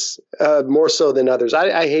this, more so than others.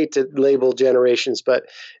 I hate to label generations, but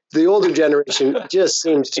the older generation just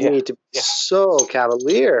seems to me to be so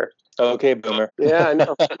cavalier. Okay, boomer. Yeah, I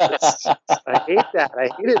know. I hate that. I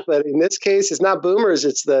hate it. But in this case, it's not boomers.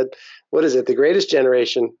 It's the greatest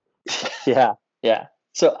generation. Yeah.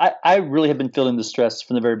 So I really have been feeling the stress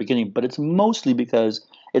from the very beginning, but it's mostly because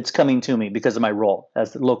it's coming to me because of my role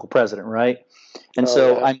as the local president, right? And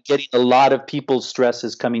I'm getting a lot of people's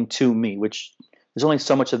stresses coming to me, which there's only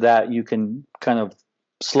so much of that you can kind of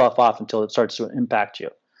slough off until it starts to impact you.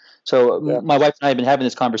 So my wife and I have been having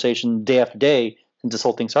this conversation day after day since this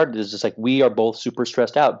whole thing started. It's just like we are both super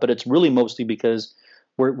stressed out, but it's really mostly because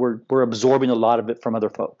we're absorbing a lot of it from other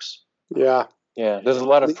folks. Yeah. There's a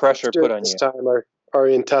lot of pressure put on you. This time are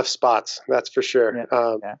in tough spots, that's for sure.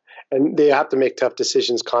 And they have to make tough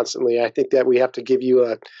decisions constantly. I think that we have to give you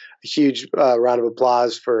a huge round of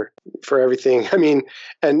applause for everything. I mean,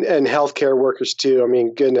 and healthcare workers too. I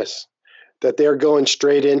mean, goodness, that they're going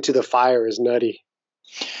straight into the fire is nutty.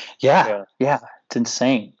 Yeah, it's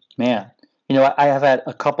insane, man. I have had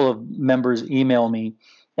a couple of members email me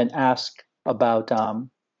and ask about,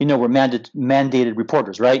 we're mandated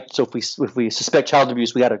reporters, right? So if we suspect child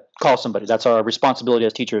abuse, we got to call somebody. That's our responsibility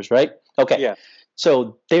as teachers, right? Okay. Yeah.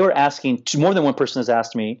 So they were asking, more than one person has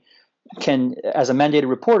asked me, as a mandated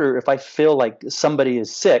reporter, if I feel like somebody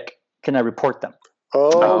is sick, can I report them?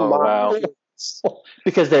 Oh my! Wow.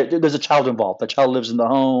 because there's a child involved. The child lives in the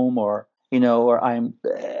home, or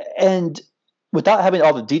and without having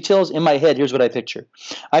all the details in my head, here's what I picture.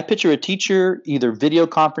 I picture a teacher either video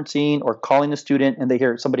conferencing or calling a student, and they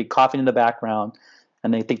hear somebody coughing in the background,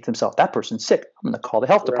 and they think to themselves, that person's sick. I'm going to call the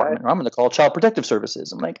health department, or I'm going to call Child Protective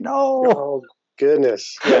Services. I'm like, no. Oh,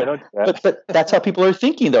 goodness. Yeah, but that's how people are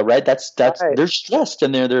thinking, though, right? That's Right. They're stressed,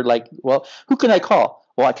 and they're like, well, who can I call?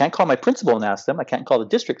 Well, I can't call my principal and ask them. I can't call the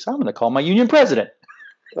district, so I'm going to call my union president.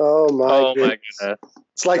 Oh my goodness.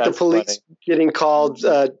 It's like That's the police getting called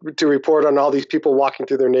to report on all these people walking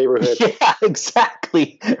through their neighborhood. Yeah,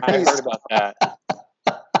 exactly. I heard about that.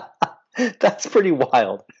 That's pretty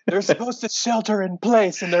wild. They're supposed to shelter in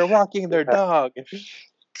place, and they're walking their dog.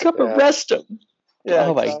 Come arrest them. Yeah,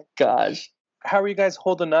 Oh my exactly. gosh. How are you guys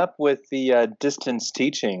holding up with the distance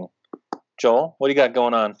teaching? Joel, what do you got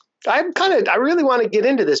going on? I really want to get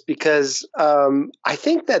into this because I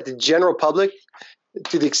think that the general public,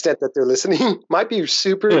 to the extent that they're listening, might be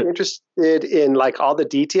super interested in like all the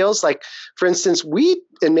details. Like, for instance,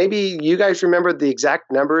 and maybe you guys remember the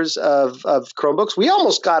exact numbers of Chromebooks. We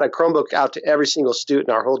almost got a Chromebook out to every single student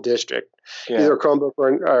in our whole district, either a Chromebook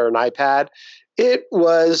or an iPad. It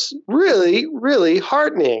was really, really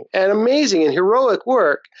heartening and amazing and heroic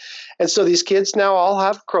work. And so these kids now all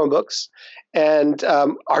have Chromebooks. And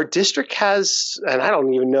our district has, and I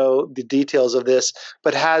don't even know the details of this,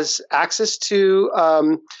 but has access to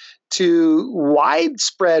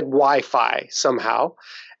widespread Wi-Fi somehow.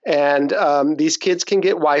 And these kids can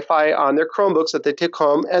get Wi-Fi on their Chromebooks that they take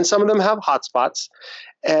home, and some of them have hotspots.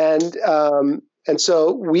 And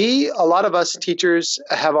so a lot of us teachers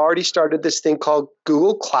have already started this thing called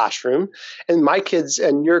Google Classroom. And my kids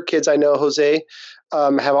and your kids, I know, Jose,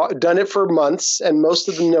 have done it for months, and most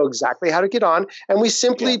of them know exactly how to get on. And we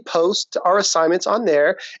simply post our assignments on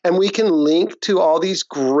there, and we can link to all these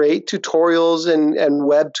great tutorials and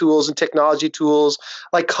web tools and technology tools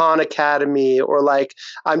like Khan Academy, or like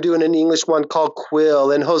I'm doing an English one called Quill,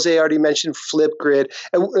 and Jose already mentioned Flipgrid.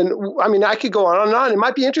 And I mean, I could go on and on. It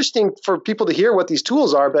might be interesting for people to hear what these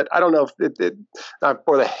tools are, but I don't know if it not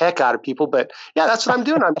for the heck out of people. But yeah, that's what I'm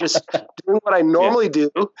doing. I'm just doing what I normally do,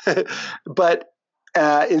 but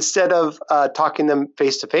instead of talking them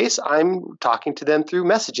face to face, I'm talking to them through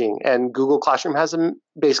messaging. And Google Classroom has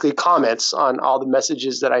basically comments on all the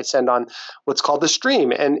messages that I send on what's called the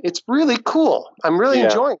stream. And it's really cool. I'm really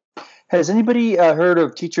enjoying it. Has anybody heard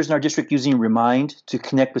of teachers in our district using Remind to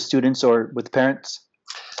connect with students or with parents?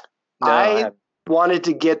 No, I wanted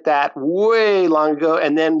to get that way long ago.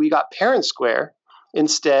 And then we got Parent Square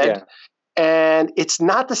instead. Yeah. And it's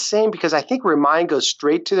not the same because I think Remind goes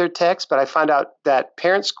straight to their text, but I found out that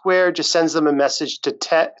Parent Square just sends them a message to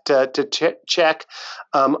check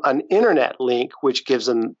an internet link, which gives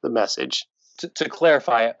them the message. To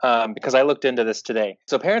clarify, because I looked into this today.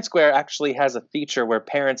 So Parent Square actually has a feature where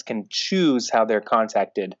parents can choose how they're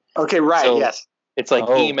contacted. Okay, right, So yes. It's like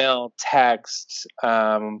email, text,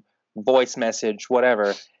 voice message,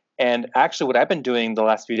 whatever. And actually, what I've been doing the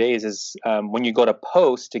last few days is when you go to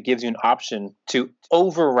post, it gives you an option to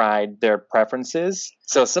override their preferences.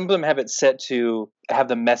 So some of them have it set to have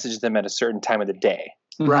them message them at a certain time of the day.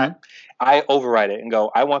 Right. I override it and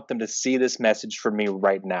go, I want them to see this message from me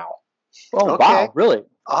right now. Oh, Okay. wow, really?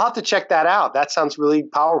 I'll have to check that out. That sounds really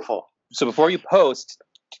powerful. So before you post,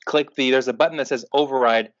 there's a button that says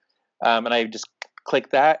override, and I just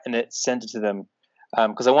click that and it sends it to them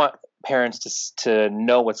because I want parents to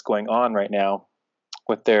know what's going on right now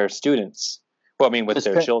with their students. Well, I mean, with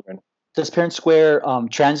their children. Does Parent Square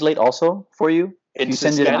translate also for you? You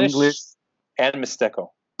send Spanish it in English and Mixteco.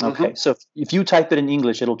 Okay, so if you type it in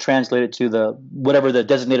English, it'll translate it to whatever the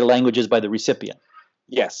designated language is by the recipient.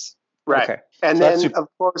 Yes. Right. Okay. And So then, of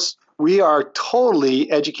course, we are totally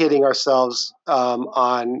educating ourselves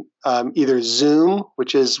on either Zoom,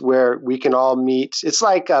 which is where we can all meet. It's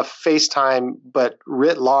like a FaceTime, but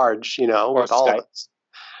writ large, Or with all Skype. of us.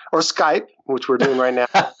 Or Skype, which we're doing right now.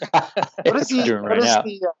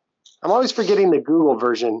 I'm always forgetting the Google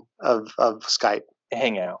version of Skype.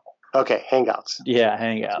 Hangout. Okay, Hangouts. Yeah, That's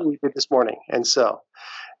Hangout. what we did this morning. And so,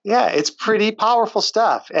 yeah, it's pretty powerful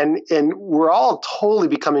stuff. And we're all totally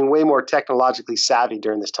becoming way more technologically savvy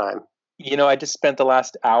during this time. I just spent the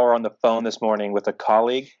last hour on the phone this morning with a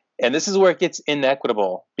colleague, and this is where it gets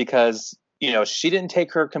inequitable because, she didn't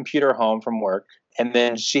take her computer home from work, and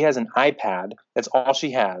then she has an iPad. That's all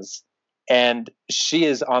she has. And she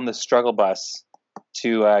is on the struggle bus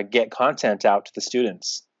to get content out to the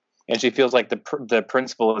students. And she feels like the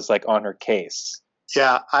principal is like on her case.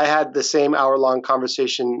 Yeah, I had the same hour-long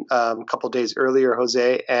conversation a couple days earlier,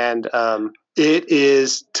 Jose, and It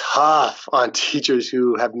is tough on teachers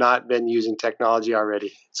who have not been using technology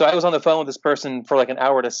already. So I was on the phone with this person for like an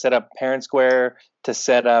hour to set up Parent Square, to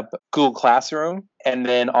set up Google Classroom, and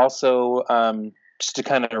then also just to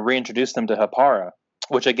kind of reintroduce them to Hapara,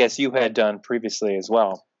 which I guess you had done previously as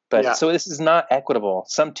well. But Yeah. so this is not equitable.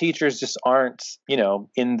 Some teachers just aren't,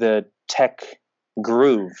 in the tech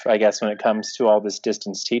groove, I guess, when it comes to all this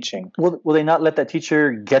distance teaching. Will they not let that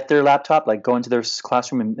teacher get their laptop, like go into their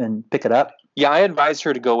classroom and pick it up? Yeah, I advised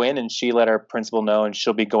her to go in, and she let our principal know, and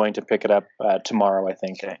she'll be going to pick it up tomorrow, I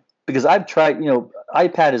think. Okay. Because I've tried,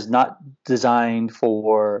 iPad is not designed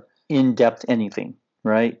for in-depth anything,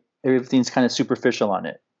 right? Everything's kind of superficial on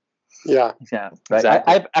it. Yeah. Yeah. Right.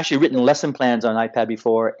 Exactly. I've actually written lesson plans on iPad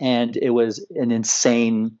before, and it was an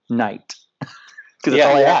insane night because that's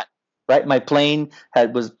all I had. Right, my plane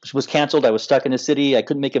was canceled. I was stuck in the city. I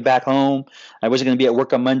couldn't make it back home. I wasn't going to be at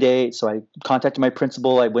work on Monday, so I contacted my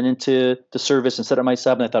principal. I went into the service and set up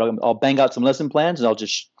myself, and I thought I'll bang out some lesson plans and I'll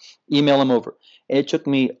just email them over. And it took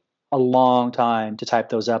me a long time to type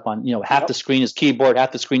those up on. Half the screen is keyboard,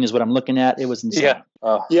 half the screen is what I'm looking at. It was insane. Yeah.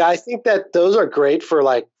 Oh. Yeah, I think that those are great for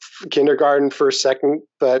like kindergarten, first, second,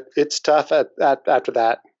 but it's tough after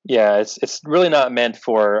that. Yeah, it's really not meant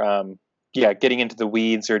for getting into the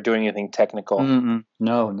weeds or doing anything technical. Mm-mm.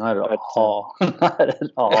 No, not at all. Not at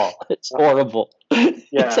all. It's horrible. Yeah.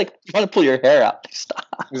 It's like you want to pull your hair out. Stop.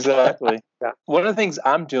 Exactly. Yeah. One of the things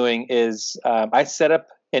I'm doing is I set up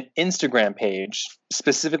an Instagram page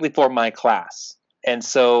specifically for my class. And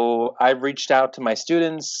so I've reached out to my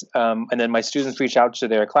students, and then my students reach out to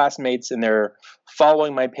their classmates, and they're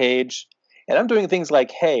following my page. And I'm doing things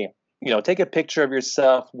like, hey, take a picture of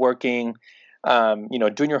yourself working,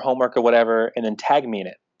 doing your homework or whatever, and then tag me in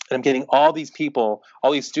it. And I'm getting all these people,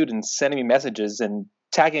 all these students sending me messages and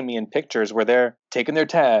tagging me in pictures where they're taking their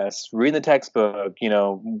tests, reading the textbook,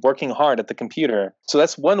 working hard at the computer. So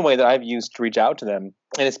that's one way that I've used to reach out to them.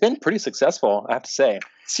 And it's been pretty successful, I have to say.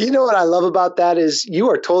 So what I love about that is you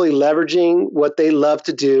are totally leveraging what they love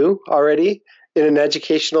to do already in an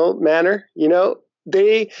educational manner.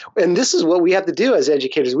 And this is what we have to do as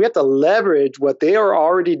educators. We have to leverage what they are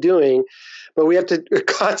already doing, but we have to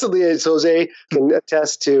constantly, as Jose can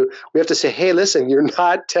attest to, we have to say, hey, listen, you're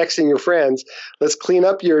not texting your friends. Let's clean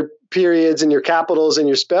up your periods and your capitals and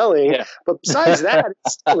your spelling. Yeah. But besides that,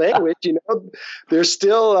 it's still language. They're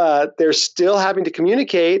still having to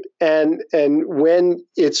communicate. And when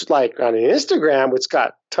it's like on Instagram, it's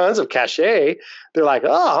got tons of cachet. They're like,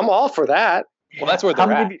 oh, I'm all for that. Well, that's where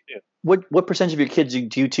they're at. What percentage of your kids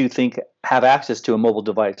do you two think have access to a mobile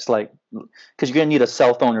device? Like, because you're gonna need a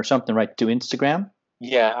cell phone or something, right? To do Instagram.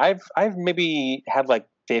 Yeah, I've maybe had like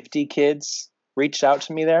 50 kids reach out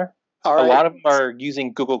to me there. All right. A lot of them are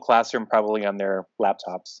using Google Classroom probably on their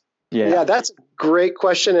laptops. Yeah, that's a great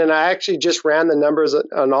question. And I actually just ran the numbers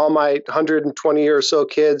on all my 120 or so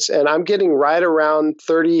kids, and I'm getting right around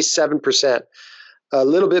 37%, a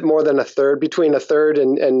little bit more than a third, between a third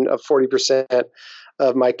and 40%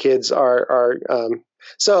 of my kids are.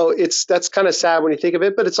 So that's kind of sad when you think of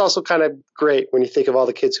it, but it's also kind of great when you think of all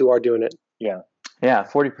the kids who are doing it. Yeah. Yeah,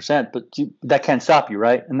 40%, but that can't stop you,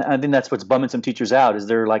 right? And I think that's what's bumming some teachers out is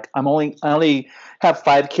they're like, I only have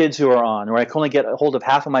 5 kids who are on, or I can only get a hold of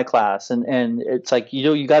half of my class, and it's like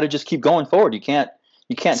you got to just keep going forward. You can't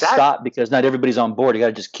stop because not everybody's on board. You got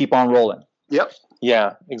to just keep on rolling. Yep.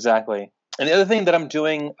 Yeah, exactly. And the other thing that I'm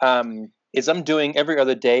doing is I'm doing every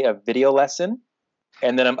other day a video lesson,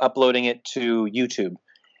 and then I'm uploading it to YouTube.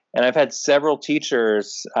 And I've had several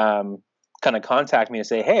teachers kind of contact me and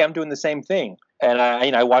say, "Hey, I'm doing the same thing." And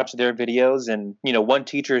I watch their videos, and one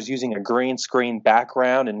teacher is using a green screen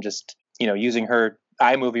background and just using her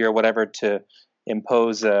iMovie or whatever to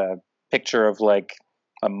impose a picture of like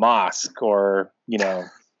a mosque or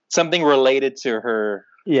something related to her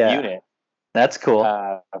unit. That's cool.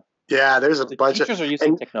 Yeah, there's a bunch of teachers are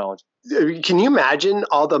using technology. Can you imagine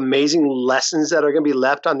all the amazing lessons that are going to be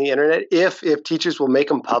left on the internet if teachers will make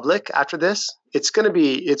them public after this? It's going to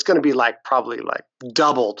be like probably like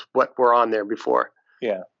doubled what were on there before.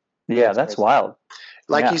 Yeah. Yeah, that's wild.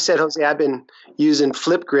 Like you said, Jose, I've been using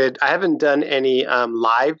Flipgrid. I haven't done any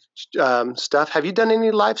live stuff. Have you done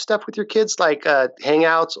any live stuff with your kids, like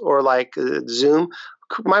Hangouts or like Zoom?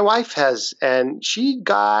 My wife has, and she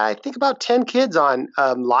got, I think, about 10 kids on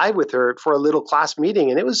live with her for a little class meeting,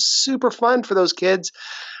 and it was super fun for those kids.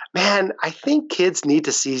 Man, I think kids need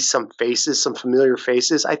to see some faces, some familiar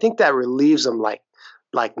faces. I think that relieves them like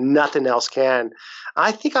nothing else can.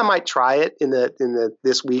 I think I might try it in the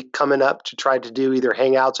this week coming up to try to do either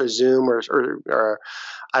Hangouts or Zoom or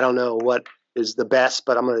I don't know what is the best,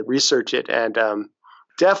 but I'm going to research it and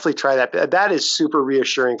definitely try that. That is super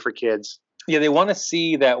reassuring for kids. Yeah, they want to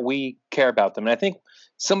see that we care about them. And I think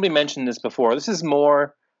somebody mentioned this before. This is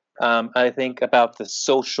more, I think, about the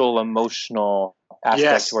social, emotional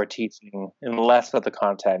aspect to our teaching and less about the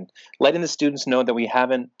content. Letting the students know that we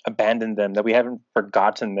haven't abandoned them, that we haven't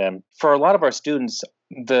forgotten them. For a lot of our students,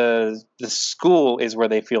 the school is where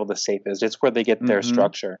they feel the safest. It's where they get their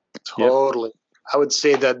structure. Totally. Yep. I would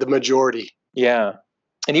say that the majority. Yeah.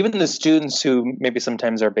 And even the students who maybe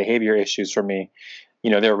sometimes are behavior issues for me,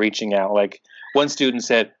 they're reaching out. Like one student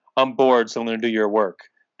said, "I'm bored, so I'm going to do your work."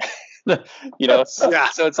 So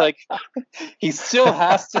it's like he still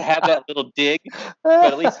has to have that little dig,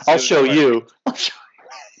 but at least I'll show you.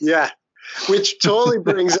 Yeah, which totally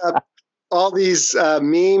brings up all these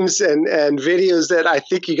memes and videos that I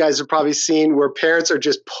think you guys have probably seen where parents are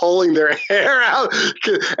just pulling their hair out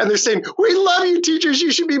and they're saying, "We love you, teachers.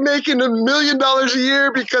 You should be making $1 million a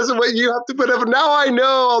year because of what you have to put up." Now I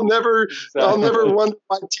know I'll never want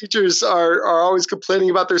my teachers are always complaining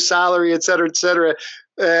about their salary, et cetera, et cetera.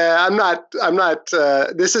 I'm not,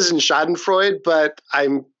 this isn't Schadenfreude, but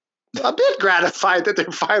I'm a bit gratified that they're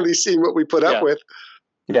finally seeing what we put up with.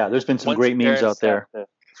 Yeah, there's been some great memes out there.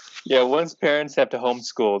 Once parents have to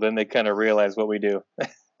homeschool, then they kind of realize what we do.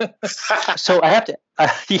 So I have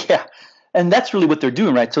to, and that's really what they're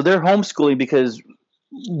doing, right? So they're homeschooling because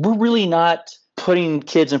we're really not putting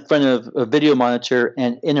kids in front of a video monitor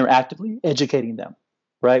and interactively educating them,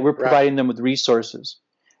 right? We're providing them with resources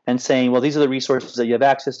and saying, well, these are the resources that you have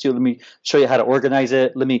access to. Let me show you how to organize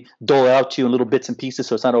it. Let me dole it out to you in little bits and pieces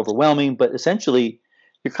so it's not overwhelming. But essentially,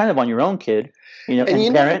 you're kind of on your own, kid. And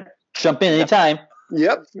parent, jump in anytime.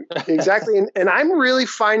 Yep, exactly. And I'm really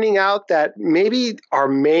finding out that maybe our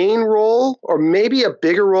main role, or maybe a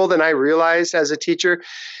bigger role than I realized as a teacher,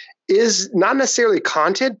 is not necessarily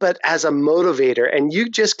content, but as a motivator. And you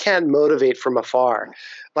just can't motivate from afar.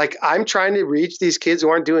 Like, I'm trying to reach these kids who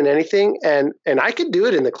aren't doing anything, and I could do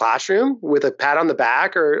it in the classroom with a pat on the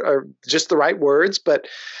back or just the right words, but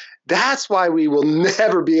that's why we will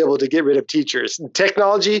never be able to get rid of teachers.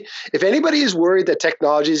 Technology, if anybody is worried that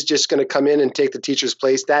technology is just going to come in and take the teacher's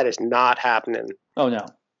place, that is not happening. Oh, no.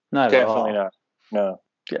 Not at all. Definitely not. No.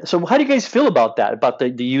 Yeah. So how do you guys feel about that, about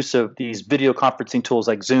the use of these video conferencing tools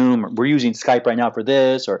like Zoom? We're using Skype right now for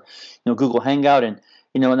this, or Google Hangout. And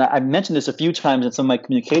and I've mentioned this a few times in some of my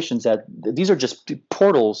communications that these are just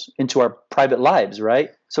portals into our private lives,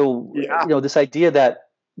 right? So, this idea that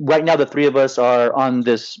right now the three of us are on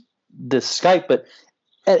this Skype, but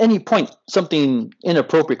at any point something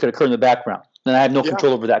inappropriate could occur in the background, and I have no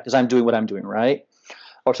control over that because I'm doing what I'm doing, right?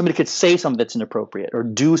 Or somebody could say something that's inappropriate or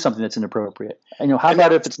do something that's inappropriate. How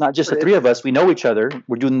about if it's not just the three of us? We know each other.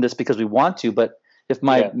 We're doing this because we want to. But if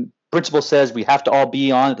my principal says we have to all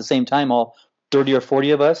be on at the same time, all 30 or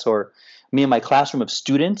 40 of us, or me and my classroom of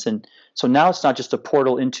students, and so now it's not just a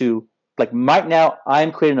portal into, like, right now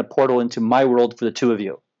I'm creating a portal into my world for the two of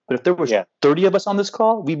you. But if there was 30 of us on this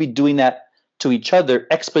call, we'd be doing that to each other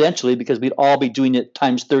exponentially because we'd all be doing it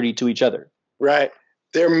times 30 to each other. Right.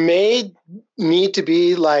 There may need to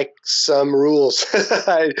be like some rules,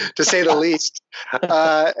 to say the least.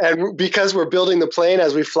 And because we're building the plane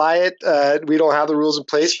as we fly it, we don't have the rules in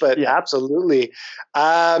place, but absolutely.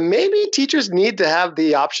 Maybe teachers need to have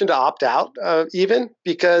the option to opt out even,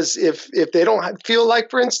 because if they don't feel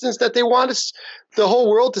like, for instance, that they want the whole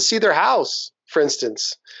world to see their house, for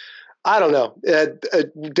instance. I don't know.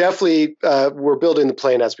 Definitely, we're building the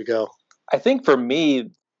plane as we go. I think for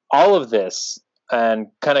me, all of this, and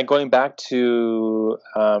kind of going back to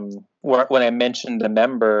when I mentioned a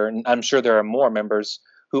member, and I'm sure there are more members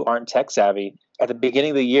who aren't tech savvy, at the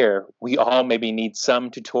beginning of the year, we all maybe need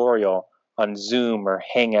some tutorial on Zoom or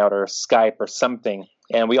Hangout or Skype or something.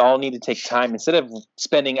 And we all need to take time, instead of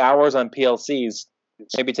spending hours on PLCs,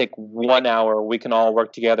 maybe take 1 hour. We can all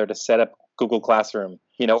work together to set up Google Classroom,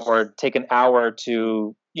 or take an hour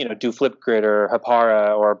to, do Flipgrid or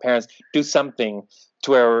Hapara, or parents do something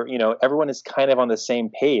to where, everyone is kind of on the same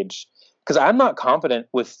page. Because I'm not confident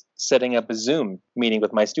with setting up a Zoom meeting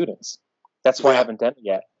with my students. That's why I haven't done it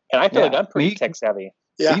yet. And I feel like I'm pretty tech savvy.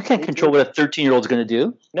 Yeah, you can't control what a 13-year-old's going to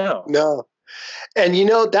do. No.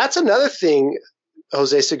 And, that's another thing,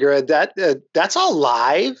 Jose Segura, that's all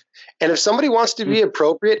live. And if somebody wants to be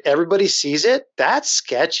appropriate, everybody sees it. That's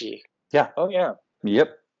sketchy. Yeah. Oh, yeah. Yep.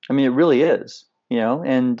 I mean, it really is.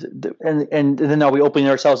 And then now we open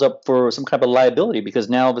ourselves up for some kind of liability, because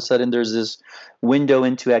now all of a sudden there's this window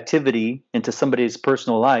into activity, into somebody's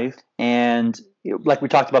personal life. And like we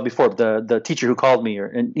talked about before, the teacher who called me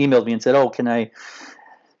and emailed me and said, "Oh, can I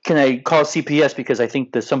call CPS because I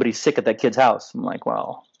think that somebody's sick at that kid's house?" I'm like,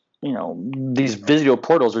 well, these video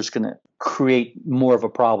portals are just going to create more of a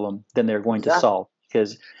problem than they're going to solve,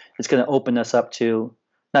 because it's going to open us up to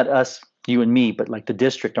not us, you and me, but like the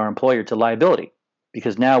district, our employer, to liability,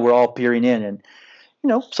 because now we're all peering in, and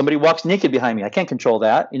somebody walks naked behind me. I can't control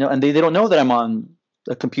that, and they don't know that I'm on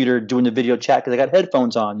a computer doing the video chat because I got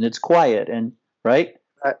headphones on and it's quiet, and right.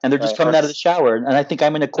 And they're just coming out of the shower, and I think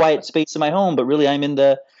I'm in a quiet space in my home, but really I'm in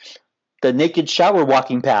the naked shower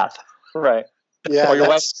walking path. Right. Yeah. Or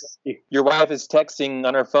your wife is texting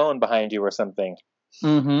on her phone behind you or something.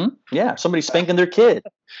 Mm-hmm. Yeah. Somebody's spanking their kid.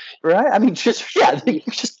 Right. I mean, they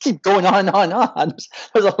just keep going on and on and on.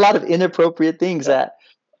 There's a lot of inappropriate things that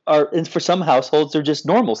are, and for some households, they're just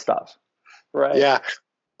normal stuff. Right. Yeah.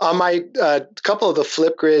 On my couple of the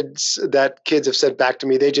Flipgrids that kids have sent back to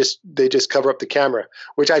me, they just cover up the camera,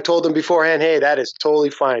 which I told them beforehand, hey, that is totally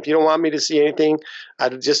fine. If you don't want me to see anything,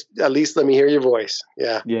 just at least let me hear your voice.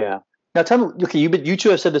 Yeah. Yeah. Now tell me, okay, you two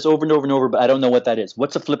have said this over and over and over, but I don't know what that is.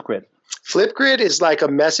 What's a Flipgrid? Flipgrid is like a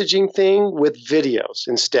messaging thing with videos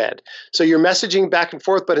instead. So you're messaging back and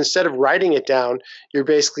forth, but instead of writing it down, you're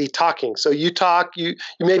basically talking. So you talk, you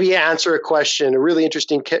maybe answer a question, a really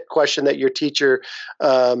interesting question that your teacher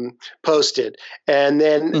posted, and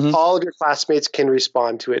then all of your classmates can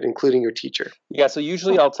respond to it, including your teacher. Yeah, so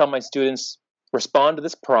usually I'll tell my students, respond to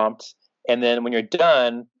this prompt, and then when you're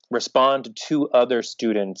done, respond to 2 other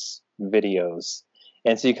students' videos.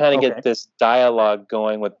 And so you kind of get this dialogue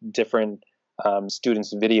going with different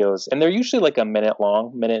students' videos. And they're usually like a minute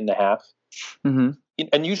long, minute and a half. Mm-hmm.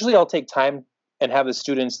 And usually I'll take time and have the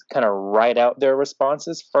students kind of write out their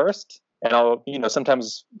responses first. And I'll,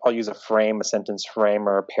 sometimes I'll use a sentence frame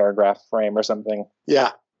or a paragraph frame or something.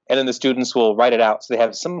 Yeah. And then the students will write it out so they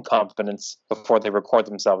have some confidence before they record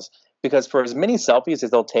themselves. Because for as many selfies as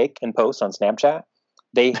they'll take and post on Snapchat,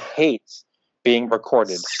 they hate being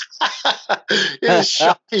recorded. It is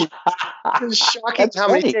shocking. It's shocking how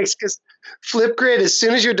many takes, because Flipgrid, as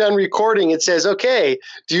soon as you're done recording, it says, okay,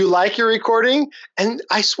 do you like your recording? And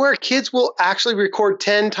I swear kids will actually record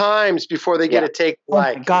 10 times before they get a take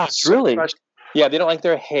like. Oh my gosh, really? Yeah, they don't like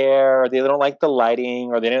their hair, or they don't like the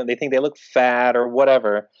lighting, or they think they look fat or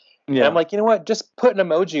whatever. Yeah. And I'm like, you know what? Just put an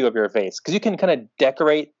emoji of your face, because you can kind of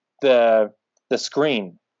decorate the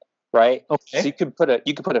screen. Right. Okay. So you could put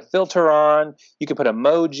a filter on. You could put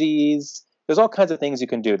emojis. There's all kinds of things you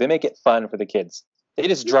can do. They make it fun for the kids. They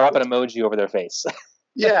just drop an emoji over their face.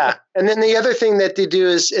 Yeah. And then the other thing that they do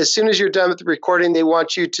is, as soon as you're done with the recording, they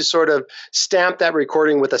want you to sort of stamp that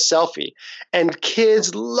recording with a selfie. And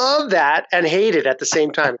kids love that and hate it at the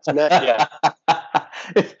same time. It's yeah.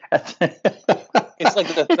 It's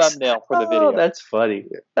like the thumbnail for the video. Oh, that's funny.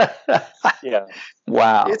 Yeah.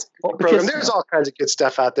 Wow. It's a cool program. There's all kinds of good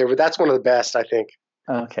stuff out there, but that's one of the best, I think.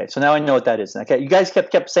 Okay. So now I know what that is. Okay. You guys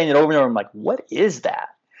kept saying it over and over. I'm like, what is that?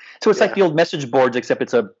 So it's like the old message boards, except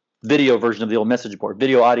it's a video version of the old message board,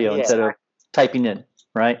 video audio instead of typing in,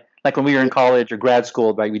 right? Like when we were in college or grad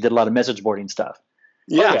school, right? We did a lot of message boarding stuff.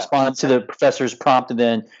 Yeah. Respond to the professor's prompt and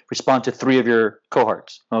then respond to 3 of your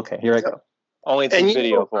cohorts. Okay. Here I go. Only it's in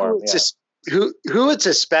video form. Who it's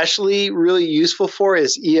especially really useful for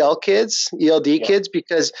is ELD kids,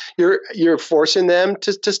 because you're forcing them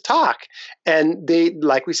to talk, and they,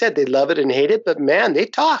 like we said, they love it and hate it, but man, they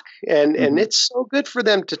talk, and it's so good for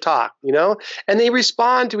them to talk, and they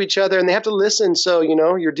respond to each other, and they have to listen. So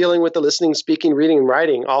you're dealing with the listening, speaking, reading, and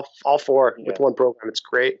writing all 4 with one program. It's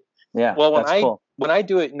great. Yeah. Well, when I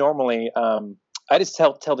do it normally, I just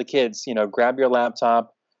tell the kids, grab your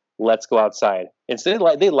laptop. Let's go outside. And so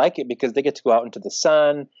they like it because they get to go out into the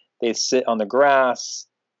sun. They sit on the grass.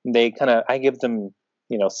 I give them,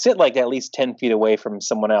 sit like at least 10 feet away from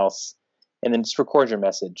someone else, and then just record your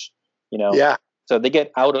message, Yeah. So they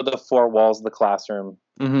get out of the 4 walls of the classroom.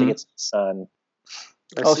 Mm-hmm. They get some sun.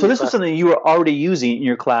 So this was something you were already using in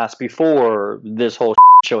your class before this whole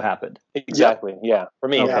show happened. Exactly. Yeah. For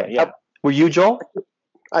me. Okay. Yeah. Were you, Joel?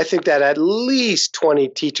 I think that at least 20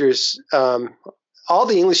 teachers, all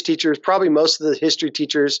the English teachers, probably most of the history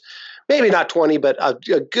teachers, maybe not 20, but a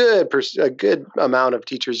good amount of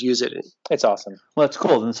teachers use it. It's awesome. Well, that's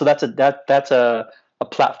cool. And so that's a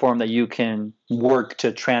platform that you can work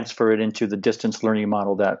to transfer it into the distance learning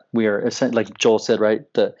model that we are, like Joel said, right?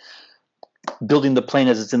 Building the plane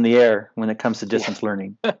as it's in the air when it comes to distance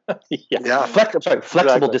learning.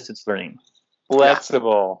 Flexible distance learning.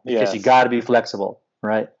 Flexible. Because you got to be flexible,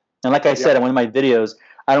 right? And like I said in one of my videos,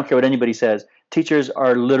 I don't care what anybody says. Teachers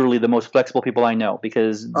are literally the most flexible people I know,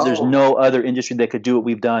 because there's no other industry that could do what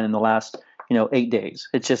we've done in the last, 8 days.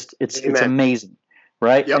 It's amazing,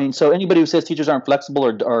 right? Yep. I mean, so anybody who says teachers aren't flexible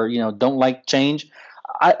or don't like change,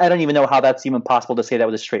 I don't even know how that's even possible to say that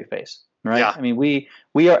with a straight face, right? Yeah. I mean,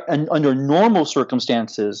 we are under normal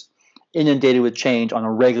circumstances inundated with change on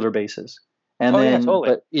a regular basis, And then,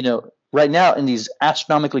 totally. but right now in these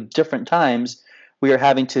astronomically different times, we are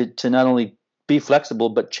having to not only be flexible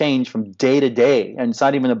but change from day to day. And it's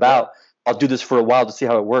not even about I'll do this for a while to see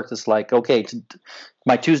how it works. It's like, okay,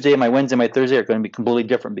 my Tuesday, my Wednesday, my Thursday are going to be completely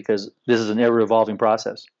different because this is an ever-evolving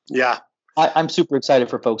process. Yeah, I'm super excited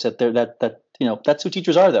for folks that's who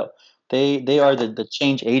teachers are, though. They are the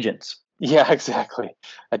change agents. Yeah, exactly.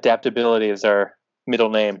 Adaptability is our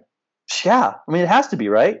middle name. Yeah, I mean it has to be,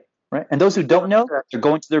 right. And those who don't know, they're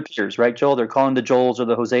going to their peers, right, Joel? They're calling the Joels or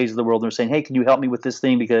the Jose's of the world. And they're saying, "Hey, can you help me with this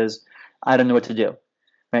thing because I don't know what to do."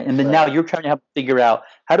 Right? And then now you're trying to have to figure out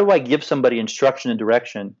how do I give somebody instruction and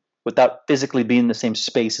direction without physically being in the same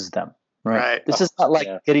space as them. Right. This is not like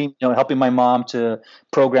helping my mom to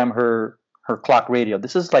program her clock radio.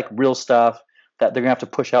 This is like real stuff that they're gonna have to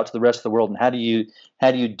push out to the rest of the world. And how do you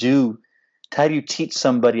teach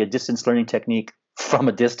somebody a distance learning technique from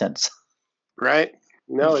a distance? Right.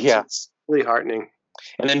 No, it's really heartening.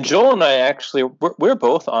 And then Joel and I actually we're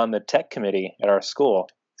both on the tech committee at our school,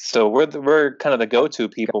 so we're kind of the go-to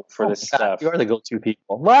people for this stuff. You are the go-to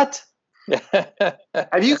people. What?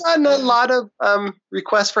 Have you gotten a lot of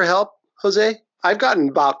requests for help, Jose? I've gotten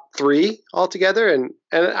about 3 altogether, and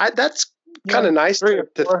that's kind of nice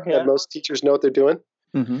that most teachers know what they're doing.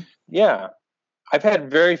 Mm-hmm. Yeah, I've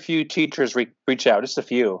had very few teachers reach out, just a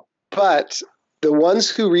few. But the ones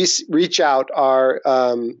who reach out are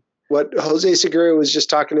what Jose Segura was just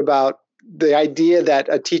talking about. The idea that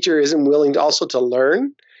a teacher isn't willing to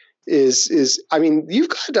learn is I mean, you've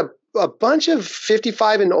got a bunch of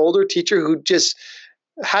 55 and older teacher who just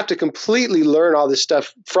have to completely learn all this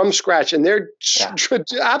stuff from scratch, and they're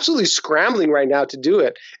absolutely scrambling right now to do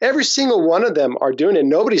it. Every single one of them are doing it.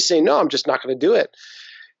 Nobody's saying, no, I'm just not going to do it.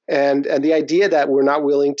 And the idea that we're not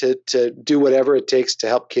willing to do whatever it takes to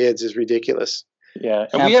help kids is ridiculous. Yeah,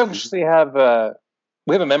 and we actually have a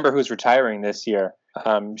member who's retiring this year.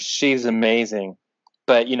 She's amazing,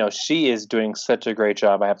 but she is doing such a great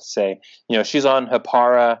job. I have to say, she's on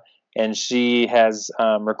Hapara, and she has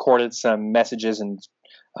recorded some messages, and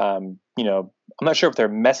I'm not sure if they're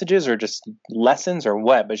messages or just lessons or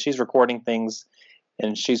what, but she's recording things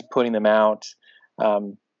and she's putting them out.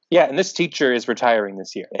 And this teacher is retiring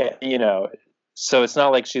this year. So it's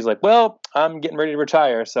not like she's like, well, I'm getting ready to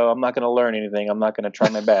retire, so I'm not going to learn anything. I'm not going to try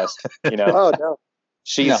my best. Oh, no.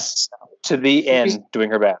 She's to the end doing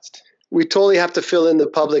her best. We totally have to fill in the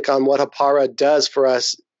public on what Hapara does for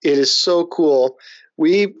us. It is so cool.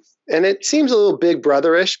 And it seems a little big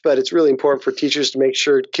brotherish, but it's really important for teachers to make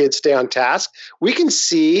sure kids stay on task. We can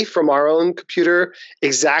see from our own computer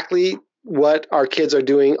exactly what our kids are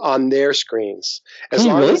doing on their screens. As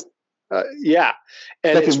long as, yeah.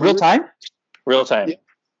 And like in real time? Real time. Yeah,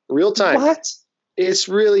 real time. What? It's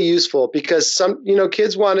really useful because some,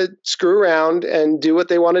 kids want to screw around and do what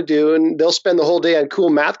they want to do, and they'll spend the whole day on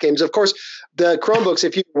cool math games. Of course, the Chromebooks,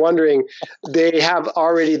 if you're wondering, they have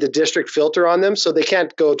already the district filter on them, so they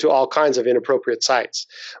can't go to all kinds of inappropriate sites.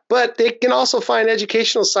 But they can also find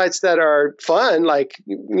educational sites that are fun, like,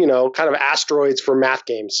 kind of asteroids for math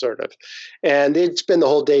games, sort of. And they'd spend the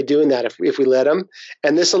whole day doing that if we let them.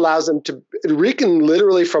 And this allows them we can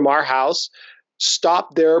literally from our house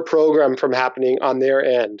stop their program from happening on their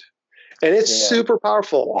end. And it's super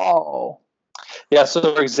powerful. Wow. Yeah.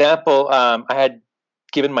 So, for example, I had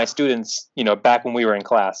given my students, back when we were in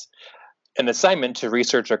class, an assignment to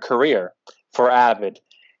research a career for Avid.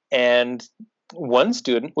 And one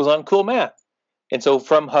student was on Cool Math. And so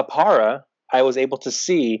from Hapara, I was able to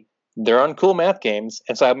see they're on Cool Math games.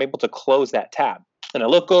 And so I'm able to close that tab. And I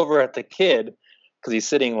look over at the kid, because he's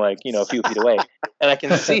sitting a few feet away, and I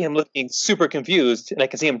can see him looking super confused, and I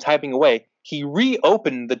can see him typing away. He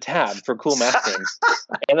reopened the tab for Cool Math games,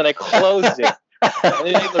 and then I closed it. And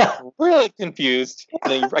then he looked really confused,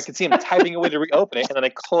 and then I could see him typing away to reopen it, and then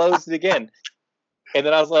I closed it again. And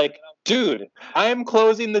then I was like, dude, I'm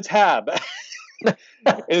closing the tab. And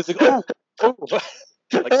it's like, oh.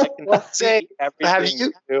 Like I can see everything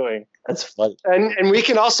you're doing. That's funny. And we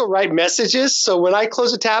can also write messages. So when I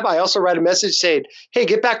close a tab, I also write a message saying, hey,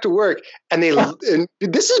 get back to work. And and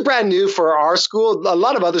this is brand new for our school. A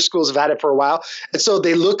lot of other schools have had it for a while. And so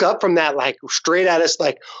they look up from that straight at us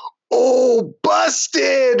oh,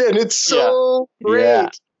 busted. And it's so great.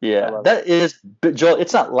 Yeah. That is, Joel,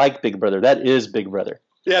 it's not like Big Brother. That is Big Brother.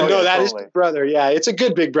 Yeah, that is Big Brother. Yeah, it's a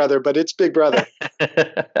good Big Brother, but it's Big Brother.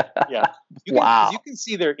 Yeah. You can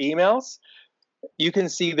see their emails. You can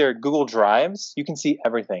see their Google Drives. You can see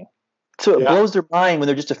everything. So it blows their mind when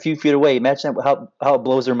they're just a few feet away. Imagine how it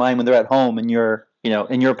blows their mind when they're at home and you're,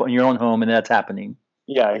 in your own home and that's happening.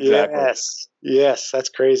 Yeah, exactly. Yes, that's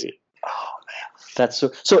crazy. Oh man. That's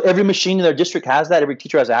so every machine in their district has that. Every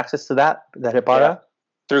teacher has access to that Hipara. Yeah.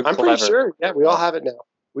 Through I'm Clever. pretty sure. Yeah, we all have it now.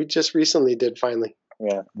 We just recently did finally.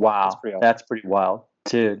 Yeah. Wow, that's pretty wild,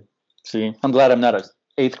 dude. See, I'm glad I'm not an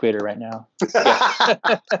 8th grader right now.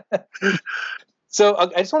 So I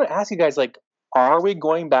just want to ask you guys, like, are we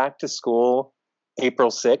going back to school April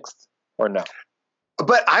 6th or no?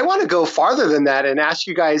 But I want to go farther than that and ask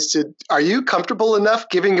you guys are you comfortable enough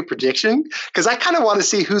giving a prediction? Because I kind of want to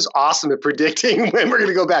see who's awesome at predicting when we're going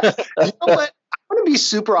to go back. You know what? I want to be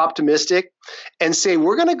super optimistic and say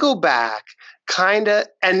we're going to go back kind of,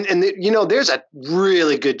 and there's a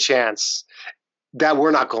really good chance that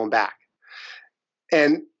we're not going back.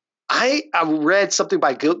 And I read something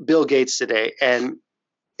by Bill Gates today, and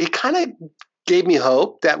it kind of gave me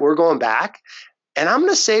hope that we're going back. And I'm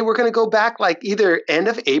going to say we're going to go back like either end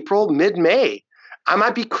of April, mid-May. I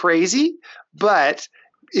might be crazy, but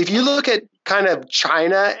if you look at kind of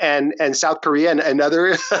China and South Korea and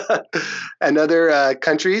other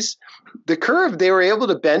countries, the curve, they were able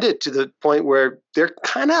to bend it to the point where they're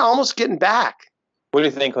kind of almost getting back. What do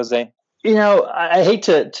you think, Jose? I hate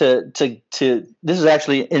to this is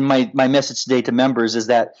actually in my message today to members is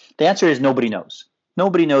that the answer is nobody knows.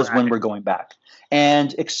 Nobody knows when we're going back.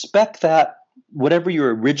 And expect that whatever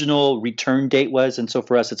your original return date was, and so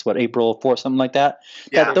for us it's April 4th, something like that,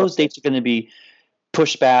 that those dates are going to be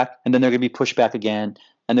pushed back, and then they're going to be pushed back again,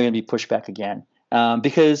 and they're going to be pushed back again.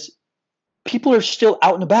 Because people are still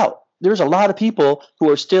out and about. There's a lot of people who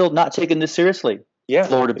are still not taking this seriously. Yeah.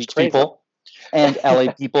 Florida Beach people. And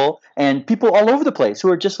LA people and people all over the place who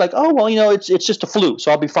are just like, oh, well, it's just a flu, so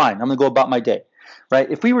I'll be fine. I'm going to go about my day, right?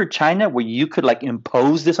 If we were China where you could like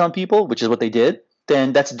impose this on people, which is what they did,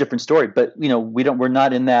 then that's a different story. But, we're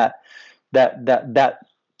not in that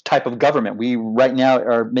type of government. We right now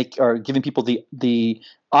are giving people the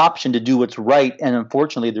option to do what's right. And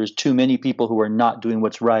unfortunately, there's too many people who are not doing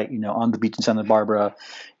what's right, on the beach in Santa Barbara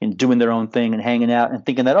and doing their own thing and hanging out and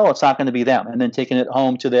thinking that, oh, it's not going to be them. And then taking it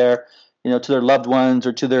home to their to their loved ones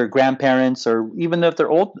or to their grandparents, or even if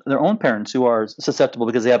they're old, their own parents who are susceptible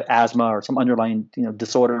because they have asthma or some underlying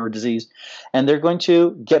disorder or disease, and they're going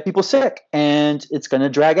to get people sick, and it's going to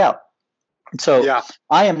drag out. So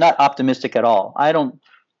I am not optimistic at all.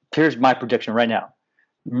 Here's my prediction right now: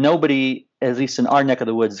 nobody, at least in our neck of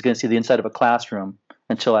the woods, is going to see the inside of a classroom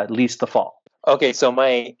until at least the fall. Okay, so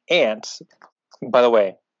my aunt, by the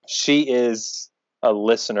way, she is a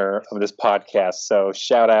listener of this podcast, so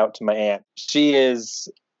shout out to my aunt. She is,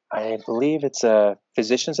 I believe it's a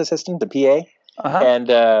physician's assistant, the PA,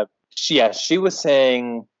 and she was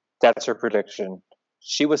saying that's her prediction.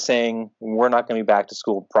 She was saying we're not going to be back to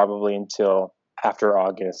school probably until after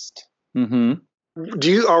August. Mm-hmm.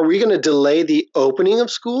 Are we going to delay the opening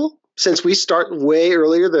of school since we start way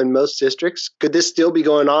earlier than most districts? Could this still be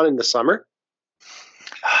going on in the summer?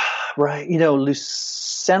 Right.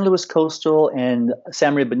 San Luis Coastal and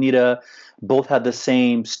San Maria Bonita both had the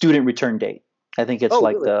same student return date. I think it's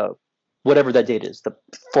the whatever that date is, the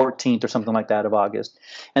 14th or something like that of August.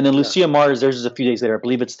 And then Lucia Mars, theirs is a few days later. I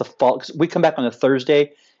believe it's the fall. We come back on a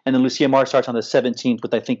Thursday, and then Lucia Mars starts on the 17th,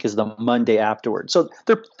 which I think is the Monday afterwards. So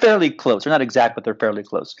they're fairly close. They're not exact, but they're fairly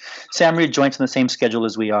close. San Maria joins on the same schedule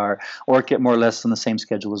as we are, Orchid more or less on the same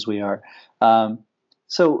schedule as we are.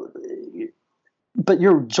 But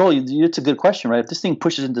Joel, it's a good question, right? If this thing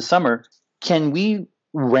pushes into summer, can we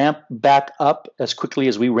ramp back up as quickly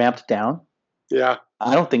as we ramped down? Yeah.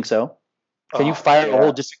 I don't think so. Can you fire the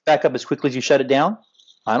whole district back up as quickly as you shut it down?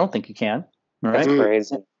 I don't think you can. Right? That's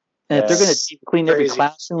crazy. And if they're going to clean every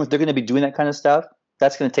classroom, if they're going to be doing that kind of stuff,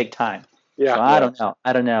 that's going to take time. Yeah. So I don't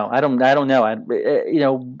know. I don't know.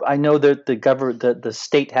 I know that the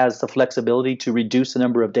state has the flexibility to reduce the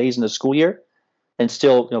number of days in the school year and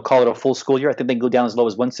still, call it a full school year. I think they can go down as low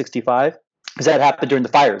as 165, because that happened during the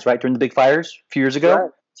fires, right? During the big fires a few years ago,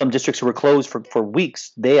 right. Some districts were closed for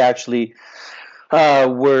weeks. They actually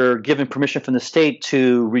were given permission from the state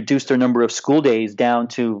to reduce their number of school days down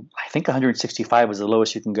to, I think 165 was the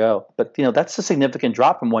lowest you can go. But, that's a significant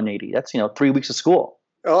drop from 180. That's, 3 weeks of school.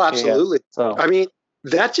 Oh, absolutely. Yeah. So, I mean,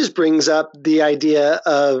 that just brings up the idea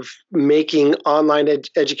of making online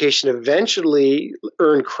education eventually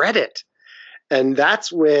earn credit. And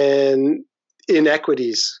that's when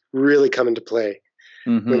inequities really come into play.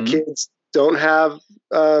 Mm-hmm. When kids don't have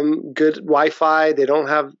good Wi-Fi, they don't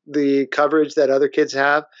have the coverage that other kids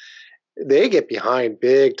have, they get behind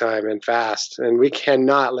big time and fast. And we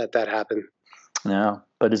cannot let that happen. No,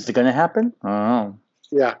 but is it going to happen? I don't know.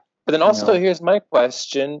 Yeah. But then also, here's my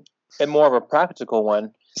question, and more of a practical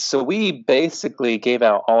one. So we basically gave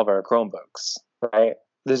out all of our Chromebooks, right?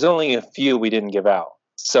 There's only a few we didn't give out.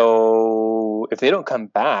 So if they don't come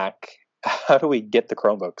back, how do we get the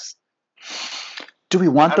Chromebooks? Do we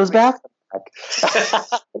want those back?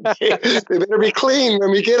 They better be clean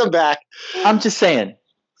when we get them back. I'm just saying.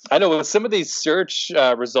 I know with some of these search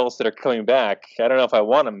results that are coming back, I don't know if I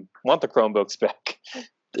want the Chromebooks back.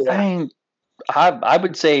 I mean, I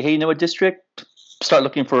would say, hey, you know what, district? Start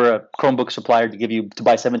looking for a Chromebook supplier to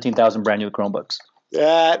buy 17,000 brand new Chromebooks.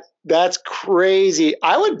 That's crazy.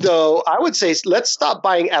 I would say let's stop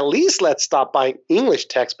buying English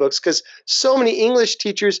textbooks, because so many English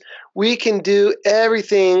teachers, we can do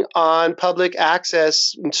everything on public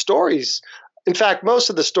access and stories. In fact,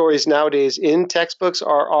 most of the stories nowadays in textbooks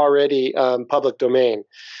are already public domain.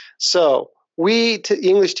 So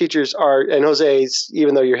English teachers are, and Jose,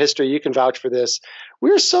 even though your history, you can vouch for this,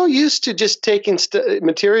 we're so used to just taking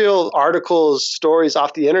material, articles, stories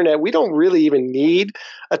off the internet. We don't really even need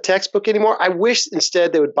a textbook anymore. I wish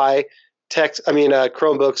instead they would buy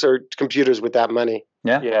Chromebooks or computers with that money.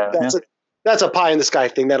 Yeah. That's a pie in the sky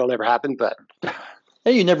thing. That'll never happen, but...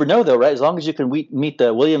 Hey, you never know, though, right? As long as you can meet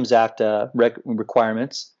the Williams Act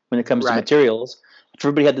requirements when it comes to materials. If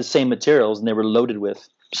everybody had the same materials and they were loaded with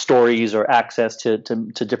stories or access to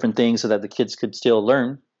different things so that the kids could still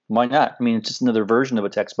learn, why not? I mean, it's just another version of a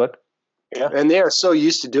textbook. Yeah, and they are so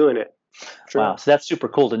used to doing it. True. Wow, so that's super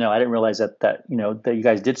cool to know. I didn't realize that you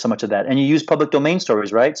guys did so much of that, and you use public domain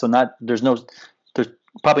stories, right? So there's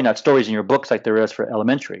probably not stories in your books like there is for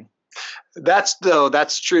elementary. That's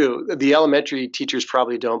true. The elementary teachers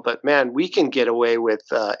probably don't, but man, we can get away with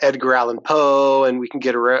Edgar Allan Poe, and we can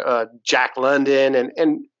get Jack London,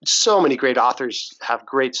 and so many great authors have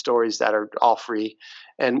great stories that are all free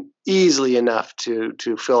and easily enough to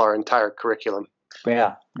fill our entire curriculum.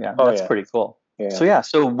 Yeah, that's pretty cool. Yeah.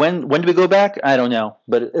 So when do we go back? I don't know,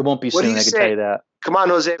 but it won't be soon. I can tell you that. Come on,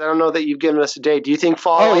 Jose. I don't know that you've given us a date. Do you think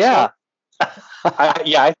fall? Oh yeah.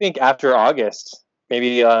 I think after August.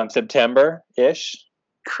 Maybe September-ish.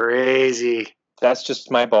 Crazy. That's just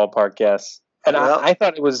my ballpark guess. And I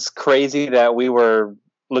thought it was crazy that we were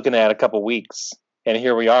looking at a couple weeks. And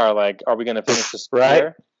here we are, like, are we going to finish this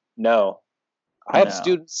year? No. I have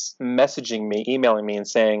students messaging me, emailing me and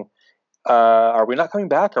saying, are we not coming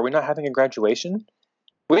back? Are we not having a graduation?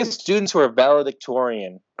 We have students who are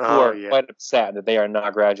valedictorian who are quite upset that they are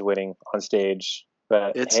not graduating on stage.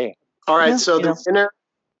 But hey. All right, so the winner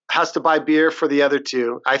has to buy beer for the other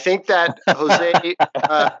two. I think that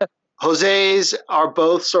Jose's are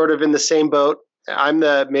both sort of in the same boat. I'm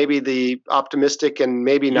maybe the optimistic and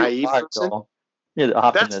maybe naive person. You're the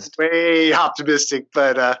optimist. That's way optimistic,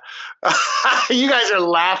 but you guys are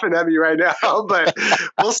laughing at me right now. But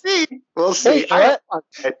we'll see. We'll see. Hey,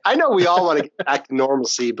 I know we all want to get back to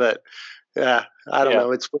normalcy, but I don't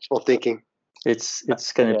know. It's wishful thinking. It's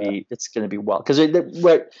gonna be wild.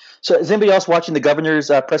 So is anybody else watching the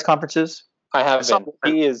governor's press conferences? I haven't.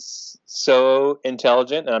 He is so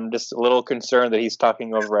intelligent, and I'm just a little concerned that he's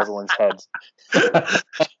talking over everyone's heads.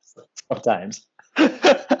 Sometimes.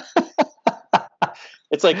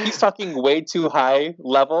 It's like he's talking way too high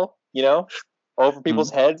level, over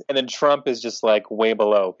people's heads, and then Trump is just like way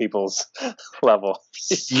below people's level.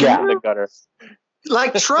 Yeah. In the gutter.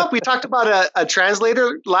 Like Trump, we talked about a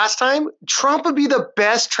translator last time. Trump would be the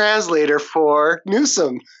best translator for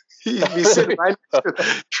Newsom. He'd be sitting right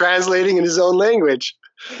translating in his own language.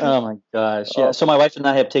 Oh my gosh! Yeah. So my wife and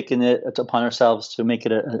I have taken it upon ourselves to make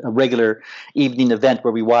it a regular evening event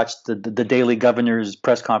where we watch the daily governor's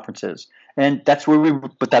press conferences, and that's where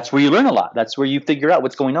you learn a lot. That's where you figure out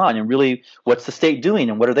what's going on and really what's the state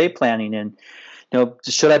doing and what are they planning, and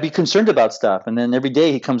should I be concerned about stuff? And then every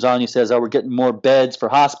day he comes on and he says, we're getting more beds for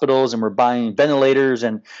hospitals and we're buying ventilators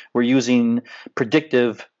and we're using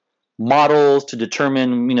predictive models to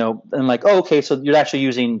determine, and like, okay, so you're actually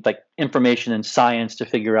using like information and science to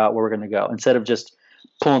figure out where we're going to go instead of just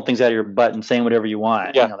pulling things out of your butt and saying whatever you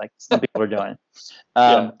want, like some people are doing.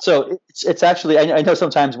 So it's actually, I know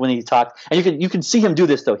sometimes when he talks, and you can see him do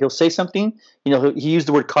this though. He'll say something, he used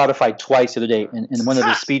the word codified twice the other day in one of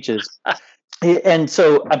his speeches. And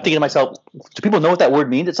so I'm thinking to myself, do people know what that word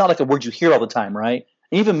means? It's not like a word you hear all the time, right?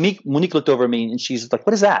 And even Monique looked over at me and she's like,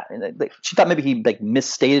 what is that? And she thought maybe he like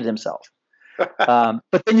misstated himself.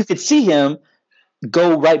 But then you could see him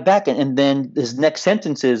go right back. And then his next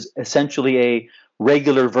sentence is essentially a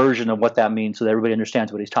regular version of what that means so that everybody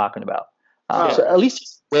understands what he's talking about. So at least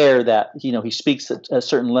he's aware that, he speaks at a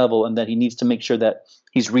certain level and that he needs to make sure that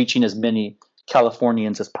he's reaching as many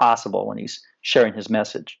Californians as possible when he's sharing his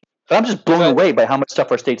message. But I'm just blown away by how much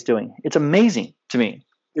stuff our state's doing. It's amazing to me.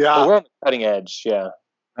 Yeah. Well, we're on the cutting edge, yeah.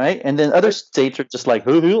 Right? And then other states are just like,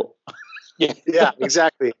 hoo. Yeah,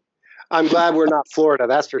 exactly. I'm glad we're not Florida,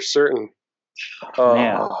 that's for certain.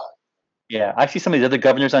 Man. Yeah, I see some of these other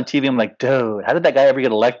governors on TV. I'm like, dude, how did that guy ever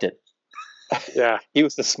get elected? Yeah. He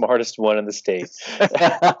was the smartest one in the state.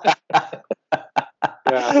 Yeah.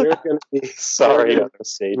 They're going to be Sorry, other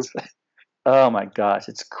states. Oh my gosh,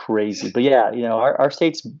 it's crazy. But yeah, our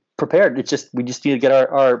state's prepared. It's just we just need to get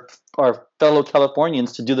our fellow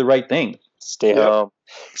Californians to do the right thing. Stay home.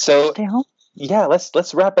 So Stay home. yeah,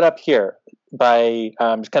 let's wrap it up here by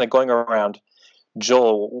just kind of going around.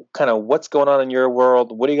 Joel, kind of what's going on in your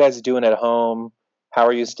world? What are you guys doing at home? How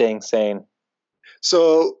are you staying sane?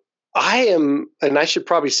 So I am, and I should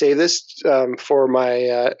probably say this for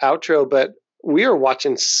my outro, but we are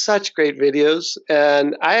watching such great videos.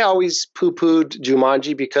 And I always poo-pooed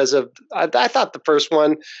Jumanji because of, I thought the first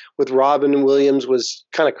one with Robin Williams was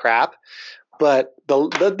kind of crap. But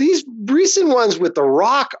these recent ones with The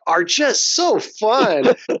Rock are just so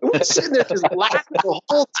fun. We're sitting there just laughing the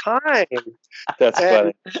whole time. That's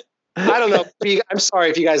funny. I don't know. I'm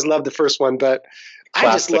sorry if you guys love the first one, but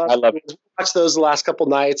Classic. I love it. Watch those the last couple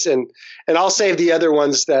nights, and I'll save the other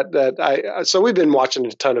ones that I. So we've been watching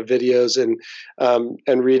a ton of videos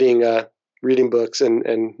and reading books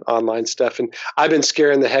and online stuff, and I've been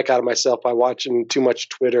scaring the heck out of myself by watching too much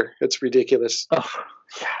Twitter. It's ridiculous. Oh,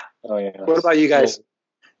 yeah. Oh yeah. What about you guys? There's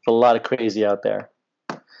a lot of crazy out there.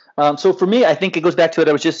 So for me, I think it goes back to what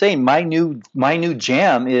I was just saying. My new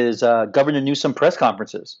jam is Governor Newsom press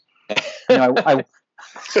conferences. I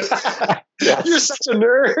You're such a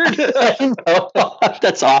nerd. I know.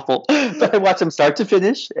 That's awful. But I watch them start to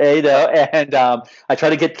finish, and I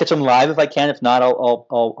try to catch them live if I can. If not,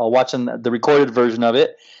 I'll watch them the recorded version of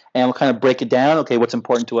it, and we'll kind of break it down. Okay, what's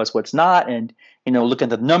important to us, what's not, and look at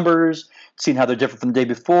the numbers, seeing how they're different from the day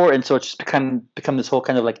before. And so it's just become this whole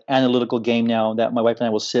kind of like analytical game now that my wife and I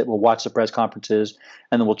will watch the press conferences,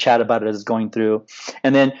 and then we'll chat about it as it's going through.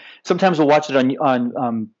 And then sometimes we'll watch it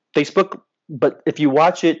on Facebook. But if you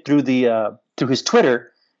watch it through through his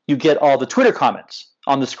Twitter, you get all the Twitter comments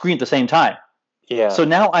on the screen at the same time. Yeah. So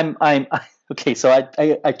now I'm okay. So I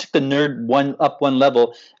took the nerd one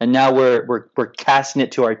level, and now we're casting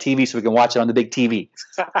it to our TV so we can watch it on the big TV.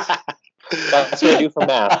 That's what I do for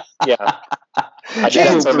math. Yeah. I do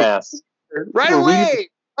that for math. Right away.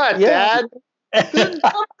 Dad. The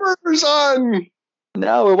numbers on.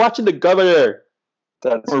 No, we're watching the governor.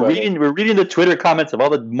 We're reading the Twitter comments of all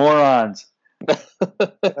the morons.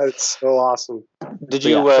 That's so awesome. Did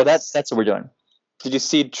you? So that's what we're doing. Did you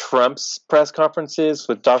see Trump's press conferences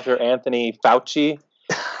with Dr. Anthony Fauci?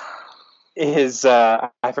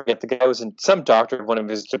 I forget, the guy was some doctor of one of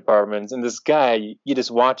his departments, and this guy, you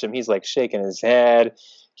just watch him, he's like shaking his head,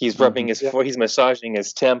 he's rubbing he's massaging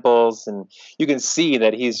his temples, and you can see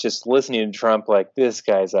that he's just listening to Trump like, this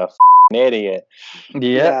guy's a idiot.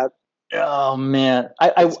 Yeah. Oh man,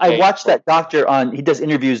 I watched that doctor he does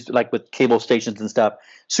interviews like with cable stations and stuff.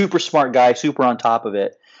 Super smart guy, super on top of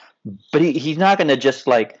it. But he's not going to just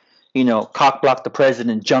cock block the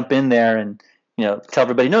president and jump in there and tell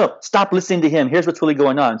everybody, no, stop listening to him. Here's what's really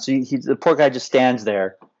going on. So the poor guy just stands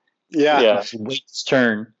there. Yeah. Waits his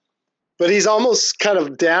turn. But he's almost kind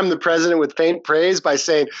of damned the president with faint praise by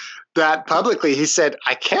saying that publicly. He said,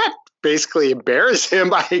 I can't basically embarrass him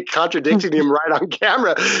by contradicting him right on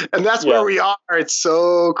camera. And that's where we are. It's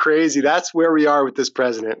so crazy. That's where we are with this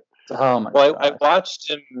president. Oh my God. I watched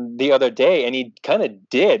him the other day, and he kind of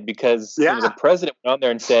did, because the president went on there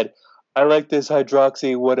and said, I like this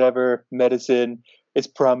hydroxy whatever medicine. It's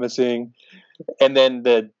promising. And then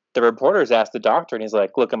the reporters asked the doctor, and he's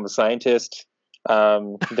like, look, I'm a scientist.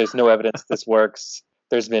 There's no evidence this works.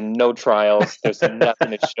 There's been no trials. There's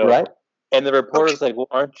nothing to show. Right? And the reporter's like, well,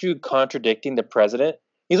 aren't you contradicting the president?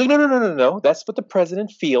 He's like, no. That's what the president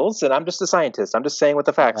feels, and I'm just a scientist. I'm just saying what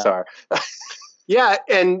the facts are. Yeah,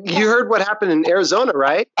 and you heard what happened in Arizona,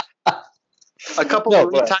 right? A couple of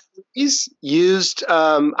retirees used,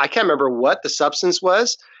 I can't remember what the substance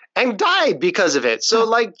was, and died because of it. So,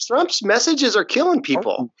 Trump's messages are killing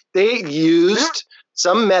people. They used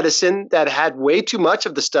some medicine that had way too much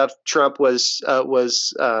of the stuff Trump was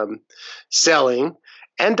selling,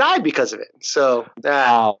 and died because of it. So,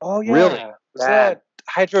 wow. Oh yeah, really? Was that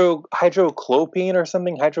hydrochloroquine or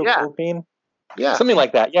something? Hydrochloroquine, something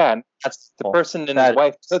like that. Yeah, and that's the person and his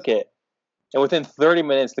wife took it, and within 30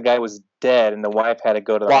 minutes, the guy was dead, and the wife had to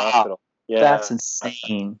go to the hospital. Yeah, that's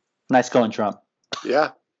insane. Nice going, Trump. Yeah,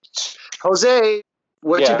 Jose,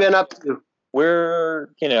 what you been up to? We're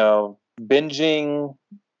binging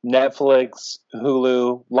Netflix,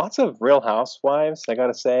 Hulu, lots of Real Housewives, I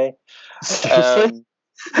gotta say.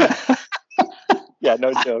 Yeah,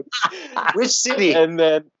 no joke. Which city? And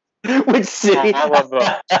then which city?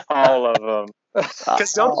 All of them.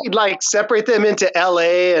 Because don't you separate them into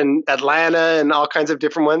LA and Atlanta and all kinds of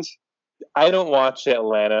different ones? I don't watch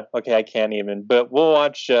Atlanta. Okay, I can't even. But we'll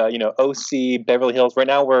watch, OC, Beverly Hills. Right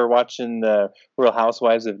now, we're watching the Real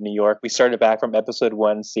Housewives of New York. We started back from episode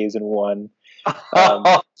 1, season 1.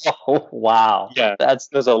 Oh, wow. Yeah, That's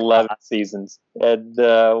those 11 seasons. And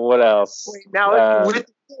what else? Wait, now, with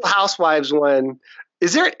the Housewives one,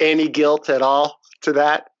 is there any guilt at all to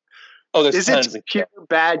that? Oh, there's Is tons it of pure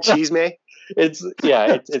bad chisme? it's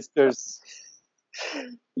there's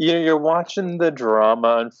you're watching the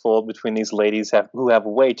drama unfold between these ladies who have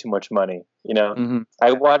way too much money. Mhm.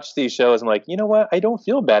 I watch these shows. I'm like, you know what? I don't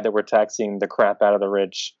feel bad that we're taxing the crap out of the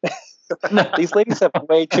rich. These ladies have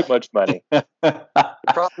way too much money. The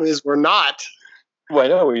problem is we're not. Well, I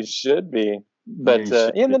know we should be, but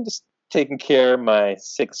and then just taking care of my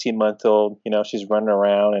 16-month-old. She's running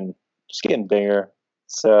around and just getting bigger.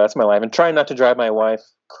 So that's my life, and trying not to drive my wife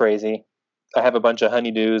crazy. I have a bunch of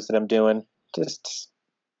honeydews that I'm doing, just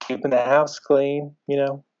keeping the house clean.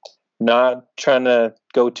 Not trying to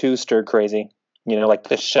go too stir crazy. Like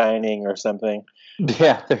The Shining or something.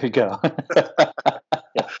 Yeah, there you go.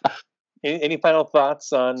 Yeah. Any final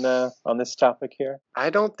thoughts on this topic here? I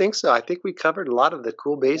don't think so. I think we covered a lot of the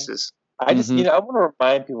cool bases. I just, I want to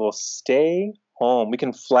remind people, stay home. We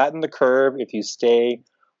can flatten the curve if you stay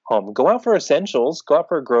home. Go out for essentials, go out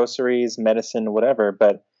for groceries, medicine, whatever,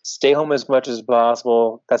 but stay home as much as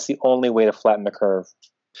possible. That's the only way to flatten the curve.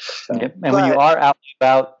 So. Yep. And when you are out and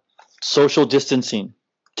about, social distancing.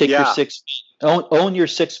 Take your 6 feet. Own your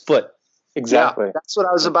 6 foot. Exactly. Yeah, that's what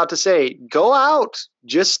I was about to say. Go out.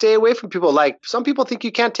 Just stay away from people. Like, some people think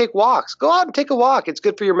you can't take walks. Go out and take a walk. It's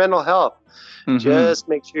good for your mental health. Mm-hmm. Just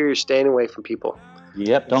make sure you're staying away from people.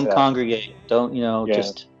 Yep. Don't congregate. Don't,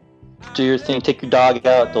 just do your thing. Take your dog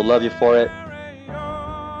out. They'll love you for it.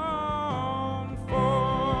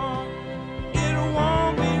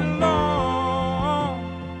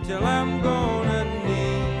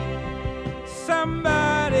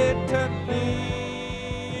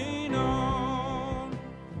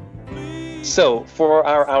 So for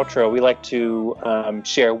our outro, we like to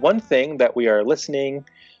share one thing that we are listening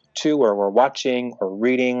to or we're watching or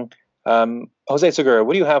reading. Jose Segura,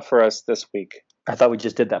 what do you have for us this week? I thought we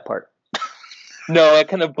just did that part. No, it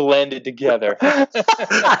kind of blended together. kind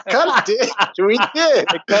of did. We did.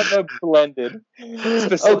 It kind of blended.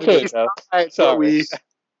 Okay. Sorry.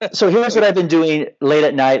 So here's what I've been doing late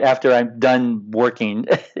at night after I'm done working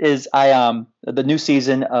is the new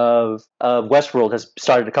season of Westworld has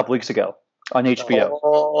started a couple weeks ago on HBO.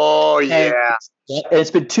 Oh, yeah. And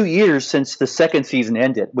it's been 2 years since the second season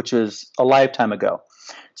ended, which was a lifetime ago.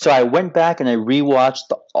 So I went back and I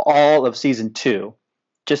rewatched all of season 2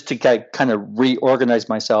 just to kind of reorganize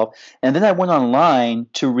myself. And then I went online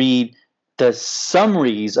to read the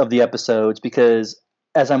summaries of the episodes because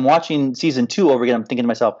as I'm watching season 2 over again, I'm thinking to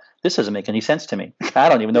myself, this doesn't make any sense to me. I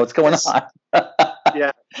don't even know what's going on.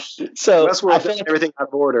 Yeah. So Westworld does everything out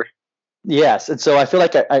of order. Yes, and so I feel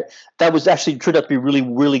like I that was actually turned out to be really,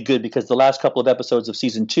 really good because the last couple of episodes of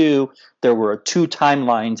season 2, there were 2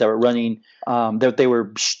 timelines that were running that they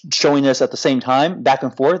were showing us at the same time, back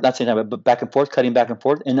and forth. Not same time, but back and forth, cutting back and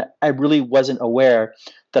forth. And I really wasn't aware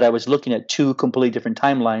that I was looking at 2 completely different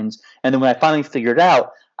timelines. And then when I finally figured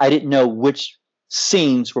out, I didn't know which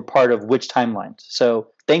scenes were part of which timelines.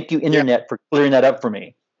 So thank you, Internet, for clearing that up for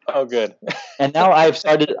me. Oh, good. And now I've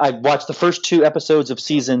watched the first 2 episodes of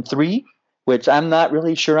season 3, which I'm not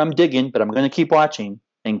really sure I'm digging, but I'm going to keep watching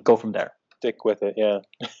and go from there. Stick with it, yeah.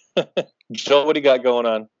 Joel, what do you got going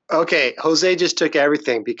on? Okay, Jose just took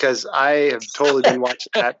everything because I have totally been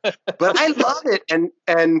watching that. But I love it.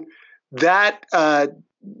 And that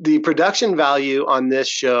the production value on this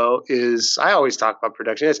show is, I always talk about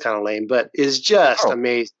production, it's kind of lame, but is just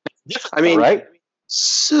amazing. I mean, right?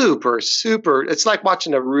 Super. It's like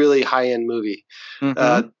watching a really high-end movie.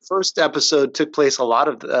 Mm-hmm. First episode took place a lot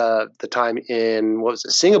of the time in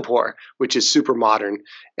Singapore, which is super modern,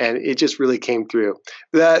 and it just really came through.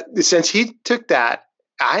 Since he took that,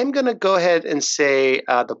 I'm going to go ahead and say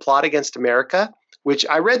The Plot Against America, which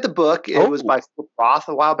I read the book. It was by Philip Roth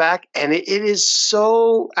a while back, and it is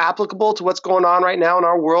so applicable to what's going on right now in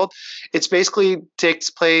our world. It's basically takes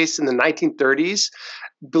place in the 1930s.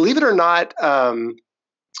 Believe it or not,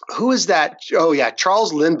 who is that? Oh, yeah,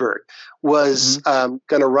 Charles Lindbergh was going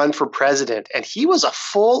to run for president, and he was a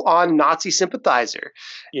full-on Nazi sympathizer.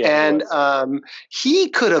 Yeah, and he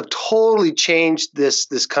could have totally changed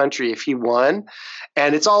this country if he won.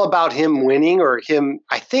 And it's all about him winning, or him.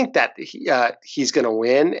 I think that he's going to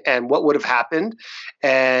win, and what would have happened.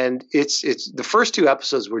 And it's the first 2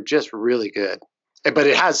 episodes were just really good. but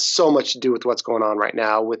it has so much to do with what's going on right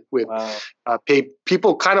now with Wow.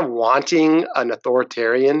 people kind of wanting an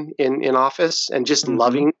authoritarian in office and just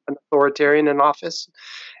loving an authoritarian in office.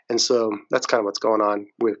 And so that's kind of what's going on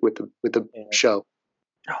with the show.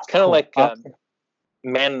 It's kind of like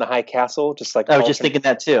Man in the High Castle, just like I was just thinking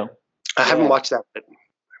that too. I haven't watched that, but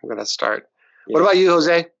I'm going to start. Yeah. What about you,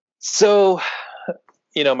 Jose? So,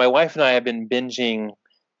 my wife and I have been binging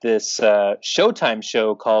this Showtime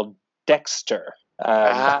show called Dexter.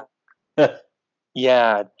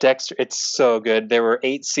 Yeah, Dexter. It's so good. There were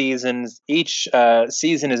 8 seasons. Each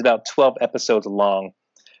season is about 12 episodes long.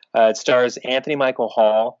 It stars Anthony Michael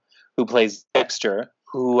Hall, who plays Dexter,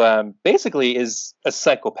 who basically is a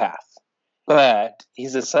psychopath. But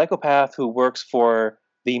he's a psychopath who works for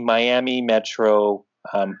the Miami Metro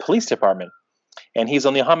Police Department. And he's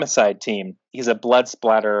on the homicide team. He's a blood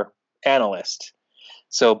splatter analyst.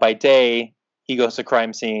 So by day, he goes to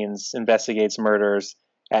crime scenes, investigates murders.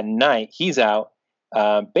 At night, he's out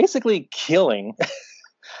basically killing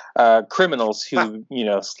criminals who,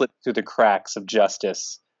 slip through the cracks of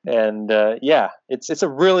justice. And it's a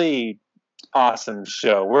really awesome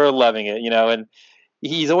show. We're loving it, and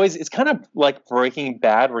it's kind of like Breaking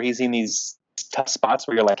Bad, where he's in these tough spots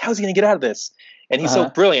where you're like, how's he going to get out of this? And he's so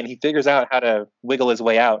brilliant. He figures out how to wiggle his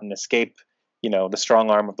way out and escape, the strong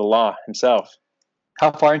arm of the law himself.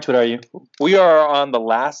 How far into it are you? We are on the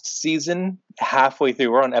last season, halfway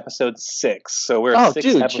through. We're on episode 6. So we're 6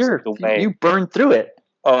 episodes away. You burned through it.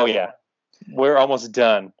 Oh, yeah. We're almost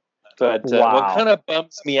done. But what kind of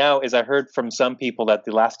bums me out is I heard from some people that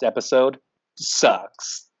the last episode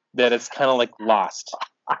sucks. That it's kind of like Lost.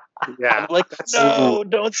 Yeah. I'm like, no,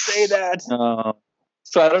 don't say that.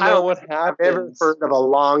 So I don't know what happened. I've ever heard of a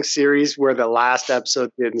long series where the last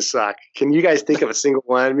episode didn't suck. Can you guys think of a single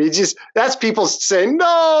one? I mean, that's people saying,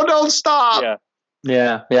 no, don't stop.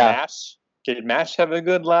 Yeah. MASH? Did MASH have a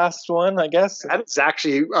good last one, I guess? That is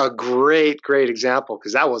actually a great example,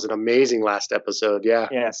 because that was an amazing last episode. Yeah.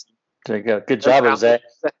 Yes. There you go. Good job, Jose.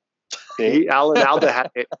 Alan Alda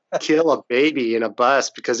had to kill a baby in a bus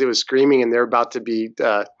because it was screaming and they're about to be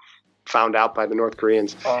found out by the North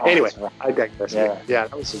Koreans. Anyway, right. I digress. Yeah,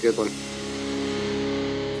 that was a good one.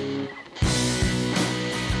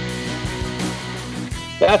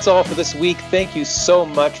 That's all for this week. Thank you so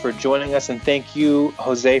much for joining us, and thank you,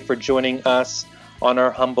 Jose, for joining us on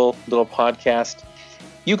our humble little podcast.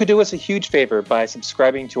 You could do us a huge favor by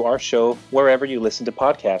subscribing to our show wherever you listen to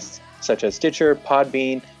podcasts, such as Stitcher,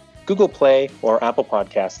 Podbean, Google Play, or Apple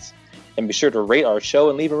Podcasts. And be sure to rate our show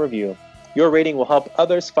and leave a review. Your rating will help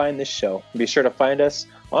others find this show. Be sure to find us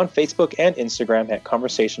on Facebook and Instagram at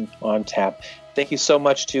Conversation on Tap. Thank you so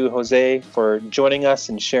much to Jose for joining us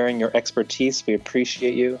and sharing your expertise. We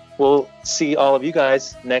appreciate you. We'll see all of you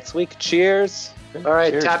guys next week. Cheers. All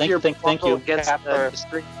right. Cheers. Tap thank your you. against the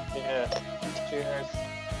screen. Yeah. Cheers.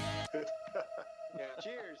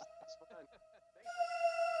 Cheers.